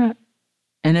work on that?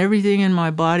 And everything in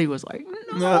my body was like,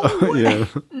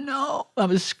 no. I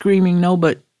was screaming no,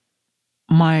 but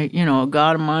my,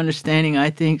 God of my understanding,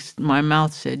 I think my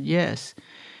mouth said yes.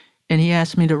 And he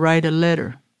asked me to write a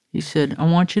letter. He said, I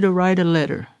want you to write a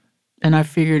letter. And I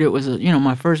figured it was,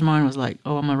 my first mind was like,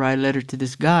 oh, I'm going to write a letter to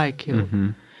this guy I killed. Mm-hmm.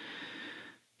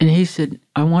 And he said,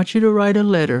 I want you to write a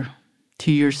letter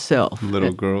to yourself.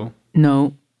 Little girl?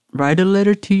 No, write a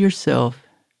letter to yourself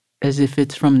as if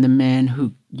it's from the man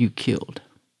who you killed.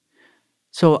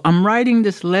 So I'm writing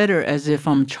this letter as if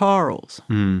I'm Charles.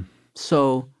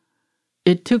 So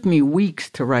it took me weeks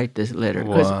to write this letter.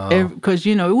 Because,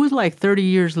 it was like 30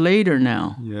 years later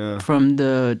now from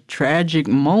the tragic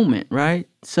moment, right?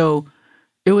 So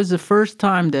it was the first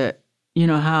time that,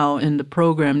 how in the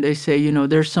program they say,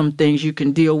 there's some things you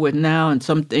can deal with now and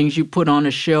some things you put on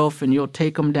a shelf and you'll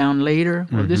take them down later.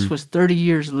 Well, this was 30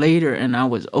 years later and I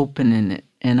was opening it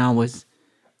and I was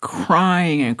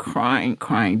crying and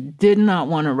crying. Did not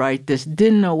want to write this,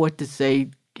 didn't know what to say,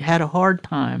 had a hard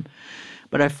time.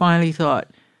 But I finally thought,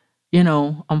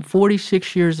 I'm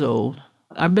 46 years old.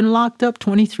 I've been locked up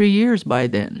 23 years by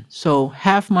then. So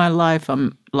half my life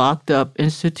I'm locked up,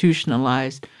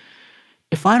 institutionalized.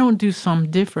 if I don't do something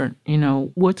different,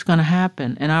 what's going to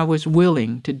happen? And I was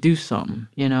willing to do something,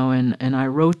 and I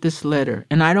wrote this letter.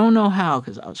 And I don't know how,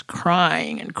 because I was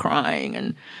crying and crying.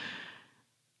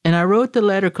 And I wrote the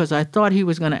letter because I thought he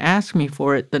was going to ask me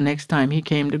for it the next time he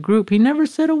came to group. He never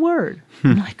said a word.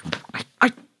 I'm like,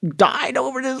 I died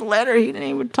over this letter. He didn't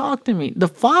even talk to me. The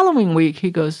following week,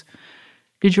 he goes,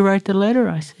 did you write the letter?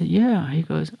 I said, yeah. He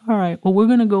goes, all right, well, we're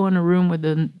going to go in a room with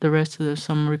the rest of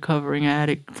some recovering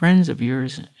addict friends of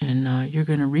yours, and you're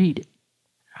going to read it.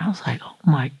 I was like, oh,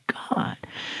 my God.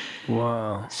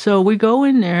 Wow. So we go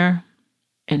in there,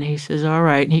 and he says, all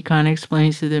right. And he kind of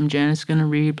explains to them, Janice going to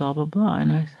read, blah, blah, blah.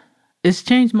 And it's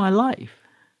changed my life.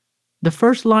 The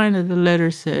first line of the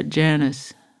letter said,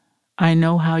 Janice, I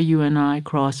know how you and I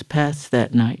crossed paths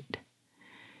that night.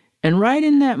 And right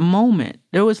in that moment,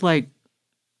 there was like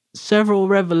several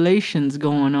revelations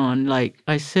going on. Like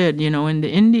I said, in the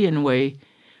Indian way,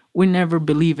 we never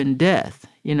believe in death.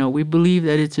 We believe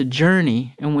that it's a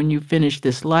journey. And when you finish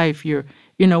this life,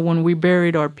 when we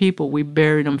buried our people, we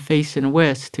buried them facing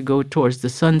west to go towards the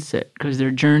sunset because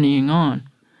they're journeying on.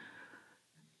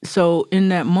 So in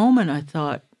that moment,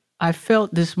 I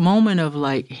felt this moment of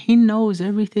like, he knows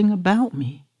everything about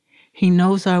me. He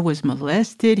knows I was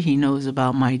molested. He knows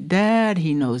about my dad.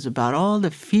 He knows about all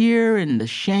the fear and the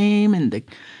shame and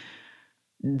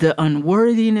the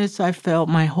unworthiness I felt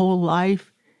my whole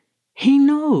life. He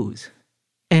knows.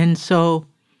 And so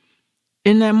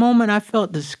in that moment, I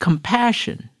felt this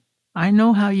compassion. I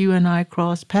know how you and I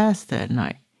crossed paths that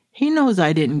night. He knows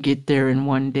I didn't get there in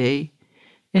one day,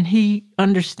 and he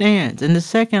understands. And the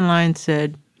second line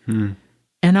said, and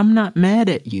I'm not mad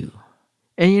at you.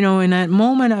 And, in that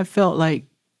moment, I felt like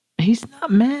he's not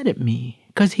mad at me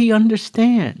because he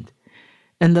understands.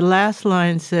 And the last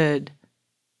line said,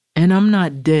 and I'm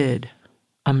not dead.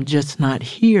 I'm just not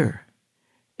here.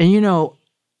 And,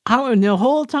 the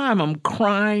whole time I'm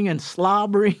crying and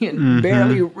slobbering and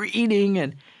barely reading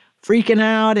and freaking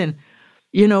out. And,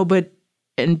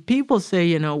 and people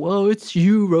say, well, it's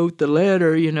you wrote the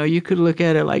letter. You could look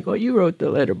at it like, oh, you wrote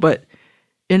the letter. But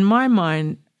in my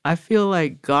mind, I feel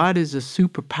like God is a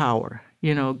superpower.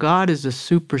 God is a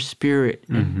super spirit.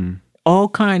 And all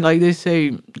kind, like they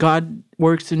say, God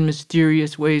works in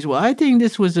mysterious ways. Well, I think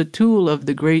this was a tool of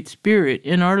the Great Spirit.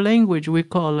 In our language, we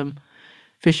call him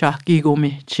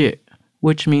Fishakigomechik,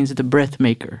 which means the breath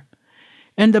maker.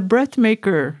 And the breath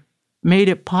maker made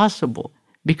it possible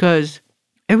because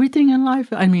everything in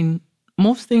life,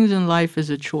 most things in life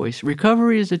is a choice.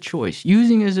 Recovery is a choice.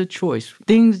 Using is a choice.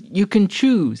 Things you can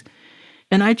choose.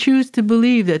 And I choose to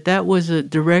believe that was a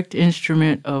direct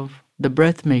instrument of the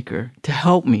breath maker to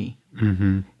help me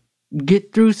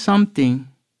get through something,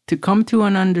 to come to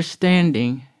an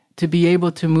understanding, to be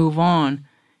able to move on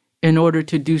in order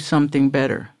to do something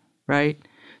better, right?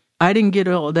 I didn't get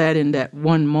all that in that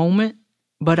one moment,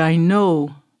 but I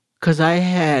know because I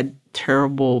had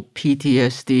terrible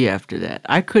PTSD after that.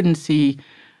 I couldn't see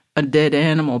a dead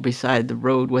animal beside the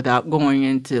road without going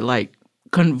into like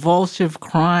convulsive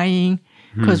crying.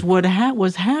 Because what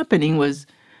was happening was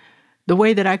the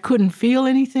way that I couldn't feel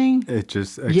anything. It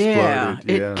just exploded. Yeah,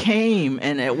 it came,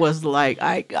 and it was like,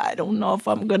 I don't know if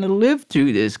I'm going to live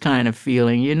through this kind of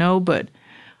feeling, but...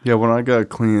 Yeah, when I got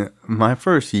clean, my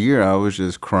first year, I was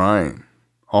just crying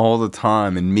all the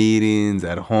time in meetings,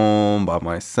 at home, by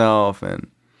myself.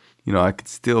 And, I could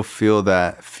still feel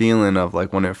that feeling of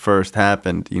like when it first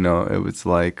happened, it was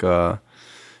like...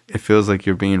 it feels like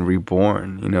you're being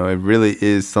reborn. It really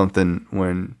is something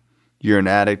when you're an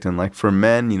addict and like for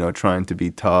men, trying to be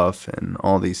tough and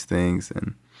all these things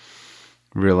and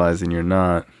realizing you're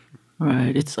not.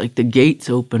 Right. It's like the gates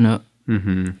open up.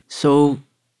 So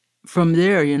from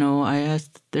there, I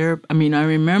asked I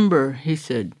remember he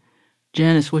said,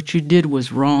 Janice, what you did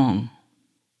was wrong.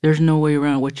 There's no way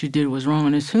around. What you did was wrong.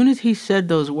 And as soon as he said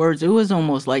those words, it was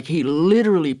almost like he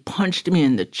literally punched me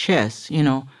in the chest,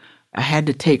 I had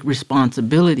to take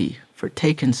responsibility for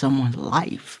taking someone's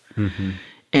life.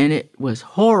 And it was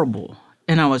horrible.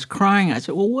 And I was crying. I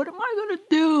said, well, what am I going to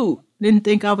do? Didn't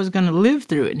think I was going to live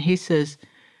through it. And he says,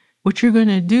 what you're going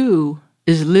to do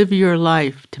is live your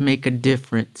life to make a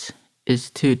difference, is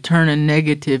to turn a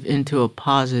negative into a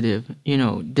positive.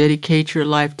 Dedicate your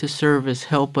life to service,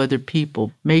 help other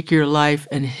people, make your life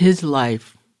and his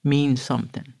life mean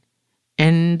something.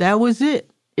 And that was it.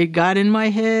 It got in my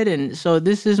head, and so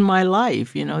this is my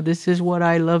life. This is what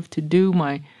I love to do.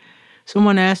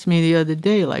 Someone asked me the other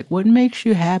day, like, what makes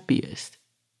you happiest?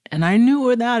 And I knew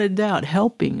without a doubt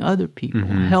helping other people,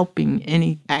 helping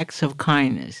any acts of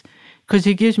kindness, because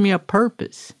it gives me a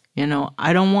purpose.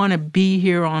 I don't want to be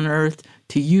here on earth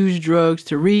to use drugs,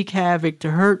 to wreak havoc,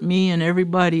 to hurt me and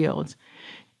everybody else.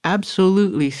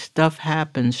 absolutely stuff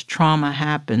happens, trauma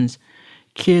happens.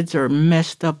 Kids are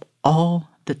messed up all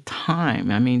the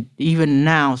time. I mean, even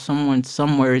now, someone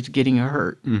somewhere is getting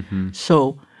hurt.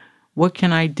 So what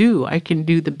can I do? I can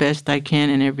do the best I can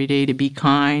in every day to be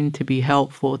kind, to be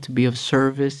helpful, to be of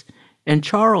service. And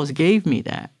Charles gave me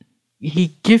that.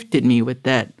 He gifted me with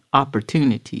that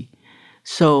opportunity.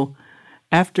 So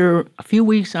after a few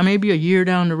weeks, maybe a year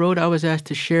down the road, I was asked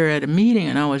to share at a meeting,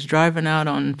 and I was driving out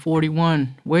on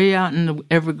 41, way out in the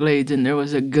Everglades, and there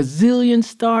was a gazillion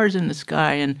stars in the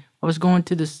sky, and I was going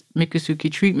to this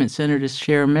Miccosukee Treatment Center to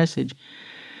share a message.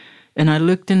 And I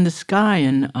looked in the sky,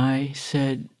 and I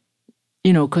said,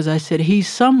 because I said, he's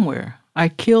somewhere. I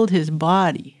killed his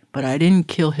body, but I didn't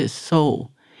kill his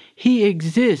soul. He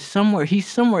exists somewhere. He's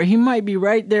somewhere. He might be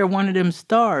right there, one of them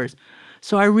stars.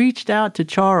 So I reached out to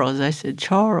Charles. I said,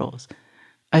 Charles,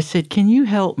 can you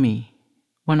help me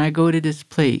when I go to this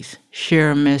place,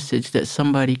 share a message that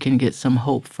somebody can get some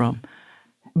hope from?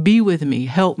 Be with me.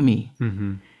 Help me.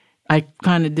 I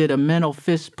kind of did a mental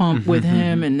fist pump with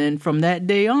him. And then from that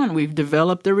day on, we've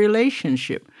developed a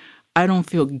relationship. I don't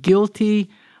feel guilty.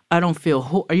 I don't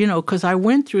feel, because I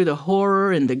went through the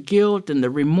horror and the guilt and the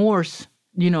remorse,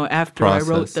 after I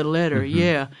wrote the letter.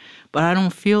 Yeah. But I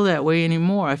don't feel that way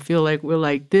anymore. I feel like we're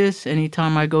like this.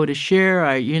 Anytime I go to share,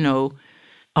 I,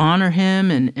 honor him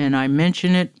and I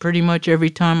mention it pretty much every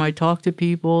time I talk to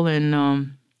people.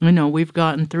 And, we've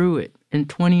gotten through it. In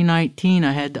 2019,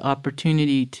 I had the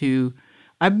opportunity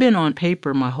I've been on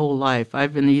paper my whole life.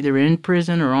 I've been either in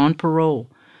prison or on parole.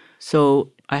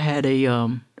 So I had a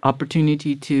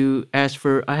opportunity to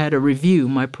I had a review,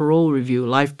 my parole review,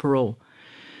 life parole.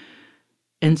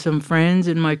 And some friends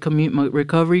in my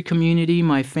recovery community,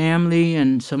 my family,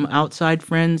 and some outside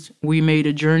friends, we made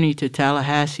a journey to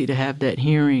Tallahassee to have that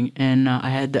hearing. And I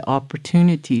had the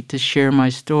opportunity to share my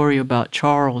story about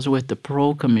Charles with the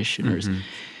parole commissioners.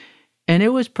 And it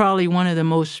was probably one of the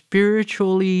most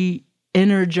spiritually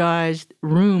energized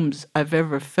rooms I've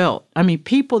ever felt. I mean,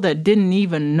 people that didn't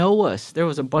even know us, there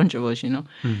was a bunch of us,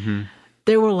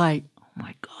 they were like, oh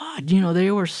my God,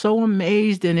 they were so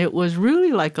amazed, and it was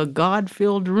really like a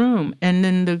God-filled room. And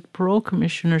then the parole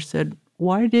commissioner said,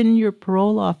 why didn't your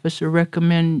parole officer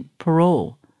recommend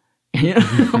parole?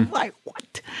 I'm like,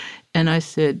 what? And I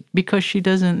said, because she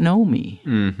doesn't know me.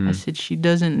 I said, she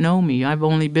doesn't know me. I've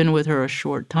only been with her a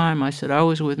short time. I said, I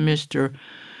was with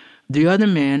the other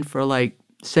man for like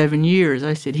 7 years.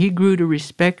 I said, he grew to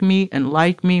respect me and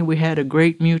like me. We had a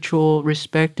great mutual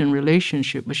respect and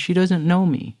relationship, but she doesn't know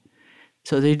me.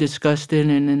 So they discussed it,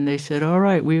 and then they said, all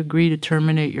right, we agree to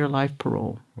terminate your life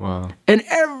parole. Wow. And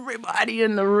everybody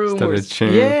in the room started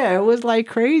cheering. Yeah, it was like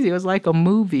crazy. It was like a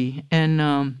movie.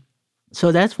 And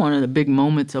so that's one of the big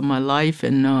moments of my life.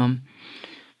 And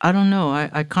I don't know,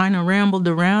 I kind of rambled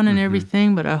around and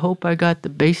everything, but I hope I got the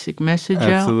basic message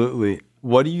out. Absolutely.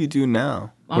 What do you do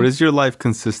now? What does your life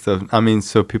consist of? I mean,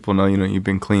 so people know, you've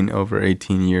been clean over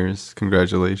 18 years.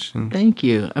 Congratulations. Thank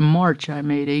you. In March, I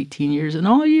made 18 years. And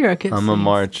all year I kept I'm saying, a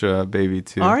March baby,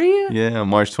 too. Are you? Yeah,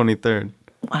 March 23rd.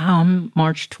 Wow, I'm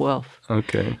March 12th.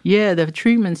 Okay. Yeah, the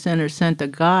treatment center sent a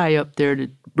guy up there to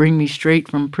bring me straight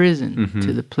from prison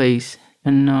to the place.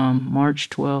 And March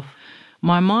 12th.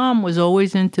 My mom was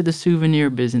always into the souvenir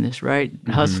business, right?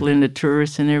 Hustling the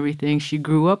tourists and everything. She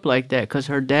grew up like that because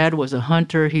her dad was a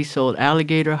hunter. He sold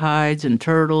alligator hides and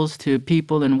turtles to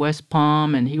people in West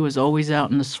Palm, and he was always out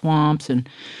in the swamps. And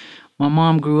my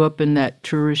mom grew up in that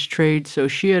tourist trade, so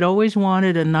she had always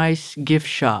wanted a nice gift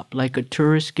shop, like a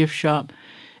tourist gift shop.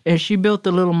 And she built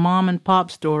a little mom and pop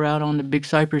store out on the Big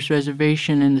Cypress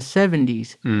Reservation in the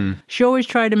 70s. She always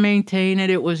tried to maintain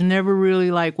it. It was never really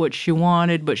like what she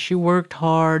wanted, but she worked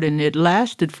hard, and it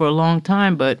lasted for a long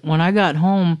time. But when I got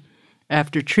home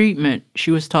after treatment,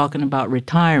 she was talking about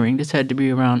retiring. This had to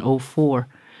be around 2004.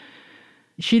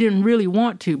 She didn't really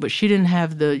want to, but she didn't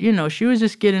have she was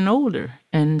just getting older.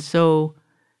 And so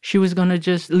she was going to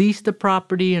just lease the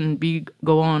property and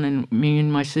go on. And me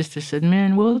and my sister said,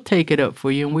 man, we'll take it up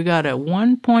for you. And we got a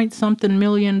 $1.something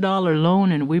million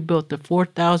loan, and we built a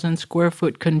 4,000 square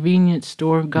foot convenience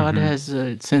store. God has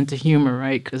a sense of humor,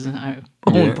 right? Because I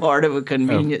own part of a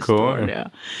convenience store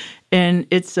now. And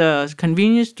it's a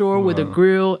convenience store with a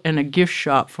grill and a gift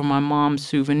shop for my mom's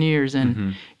souvenirs.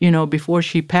 And, before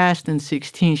she passed in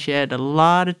 2016, she had a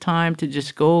lot of time to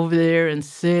just go over there and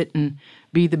sit and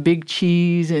be the big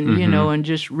cheese and, and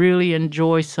just really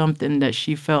enjoy something that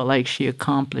she felt like she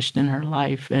accomplished in her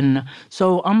life. And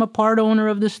so I'm a part owner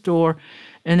of the store.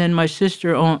 And then my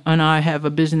sister and I have a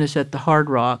business at the Hard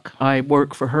Rock. I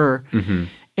work for her.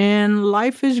 And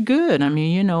life is good. I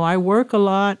mean, I work a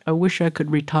lot. I wish I could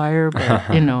retire, but,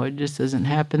 it just doesn't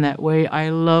happen that way. I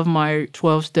love my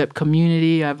 12-step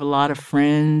community. I have a lot of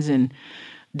friends and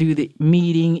do the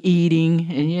meeting, eating,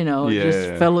 and, just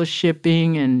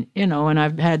fellowshipping. And, and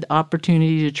I've had the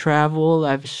opportunity to travel.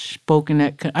 I've spoken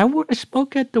I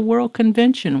spoke at the World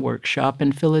Convention Workshop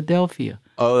in Philadelphia.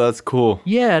 Oh, that's cool.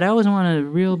 Yeah, that was one of the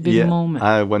real big moments.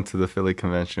 I went to the Philly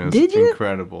convention. It was Did you?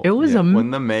 Incredible. It was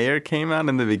when the mayor came out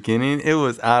in the beginning, it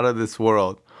was out of this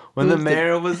world. When the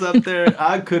mayor was up there,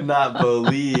 I could not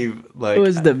believe, it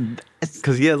was the best.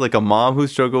 Because he had like a mom who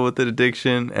struggled with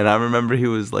addiction, and I remember he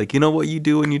was like, you know what you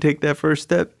do when you take that first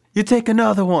step? You take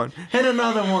another one, and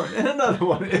another one, and another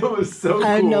one. It was so cool.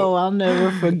 I know, I'll never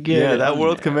forget it. Yeah, that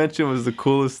World Convention was the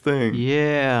coolest thing.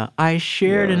 Yeah, I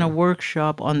shared in a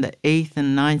workshop on the 8th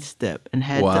and 9th step and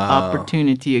had the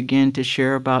opportunity again to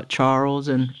share about Charles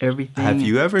and everything. Have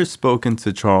you ever spoken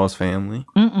to Charles' family?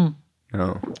 Mm-mm.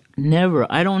 No. Never.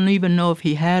 I don't even know if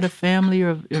he had a family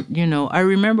or, I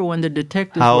remember when the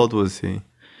detectives... How old was he?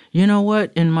 You know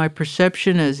what? In my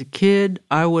perception as a kid,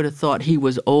 I would have thought he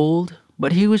was old.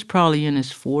 But he was probably in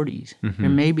his 40s, or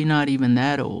maybe not even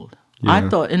that old. Yeah. I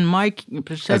thought, in my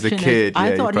perception, as a kid,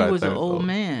 I thought he was an old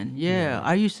man. Yeah,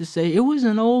 I used to say it was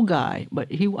an old guy, but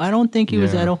I don't think he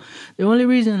was that old. The only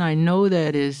reason I know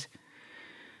that is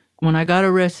when I got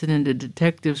arrested and the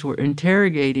detectives were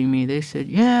interrogating me, they said,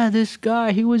 yeah, this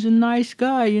guy, he was a nice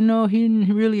guy. He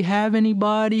didn't really have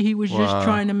anybody. He was just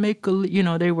trying to make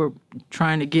they were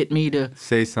trying to get me to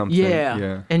say something.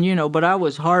 Yeah. And, but I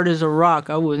was hard as a rock.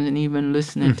 I wasn't even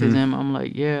listening to them. I'm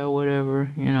like, yeah,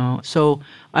 whatever, So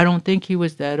I don't think he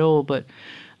was that old. But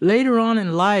later on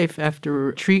in life,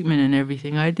 after treatment and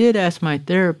everything, I did ask my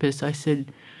therapist, I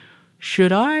said,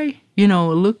 should I,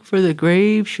 look for the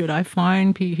grave? Should I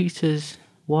find people? He says,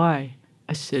 why?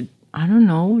 I said, I don't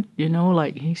know.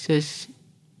 He says,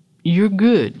 you're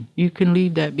good. You can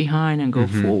leave that behind and go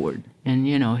forward. And,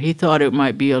 he thought it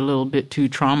might be a little bit too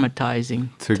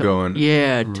traumatizing. To go and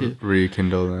to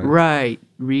rekindle that. Right.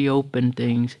 Reopen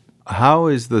things. How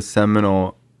is the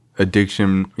seminal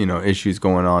addiction, issues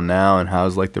going on now? And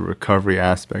how's like the recovery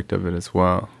aspect of it as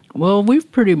well? Well, we've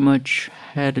pretty much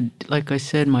had, like I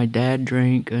said, my dad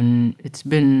drank, and it's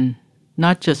been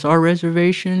not just our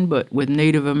reservation, but with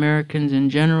Native Americans in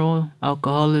general,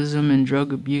 alcoholism and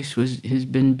drug abuse has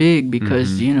been big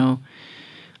because,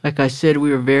 like I said,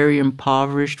 we were very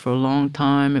impoverished for a long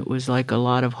time. It was like a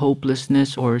lot of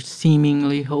hopelessness or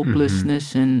seemingly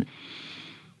hopelessness, and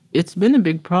it's been a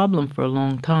big problem for a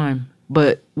long time.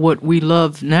 But what we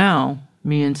love now,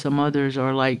 me and some others,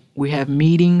 are like we have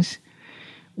meetings.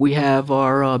 We have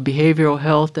our behavioral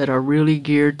health that are really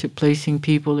geared to placing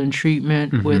people in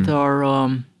treatment. With our,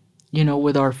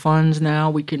 with our funds now,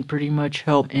 we can pretty much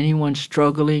help anyone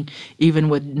struggling, even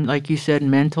with, like you said,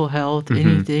 mental health,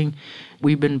 anything.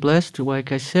 We've been blessed,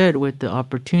 like I said, with the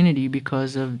opportunity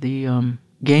because of the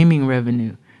gaming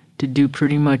revenue to do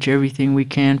pretty much everything we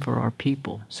can for our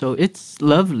people. So it's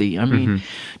lovely. I mean,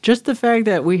 just the fact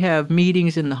that we have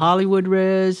meetings in the Hollywood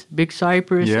Res, Big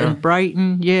Cypress, and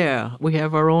Brighton. Yeah, we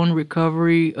have our own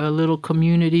recovery little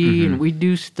community, and we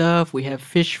do stuff. We have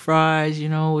fish fries,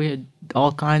 we had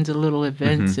all kinds of little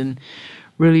events and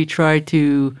really try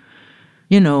to,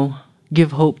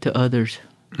 give hope to others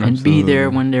and be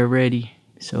there when they're ready.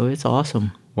 So it's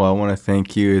awesome. Well, I want to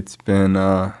thank you. It's been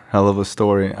a hell of a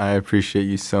story. I appreciate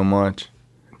you so much.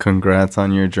 Congrats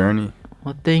on your journey.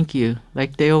 Well, thank you.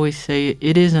 Like they always say,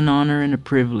 it is an honor and a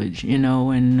privilege, and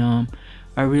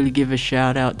I really give a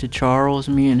shout out to Charles.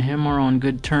 Me and him are on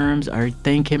good terms. I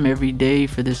thank him every day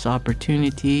for this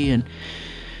opportunity, and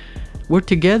we're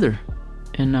together,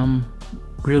 and I'm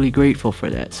really grateful for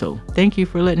that. So thank you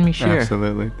for letting me share.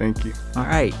 Absolutely. Thank you. All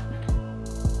right.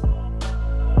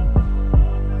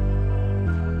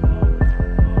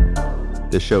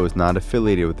 This show is not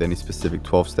affiliated with any specific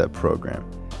 12-step program.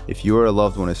 If you or a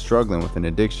loved one is struggling with an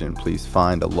addiction, please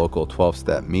find a local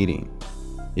 12-step meeting.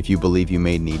 If you believe you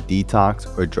may need detox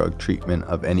or drug treatment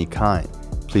of any kind,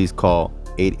 please call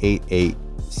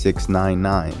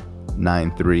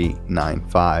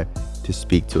 888-699-9395 to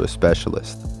speak to a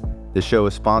specialist. This show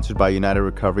is sponsored by United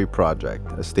Recovery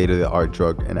Project, a state-of-the-art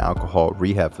drug and alcohol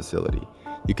rehab facility.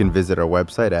 You can visit our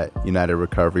website at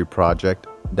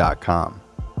unitedrecoveryproject.com.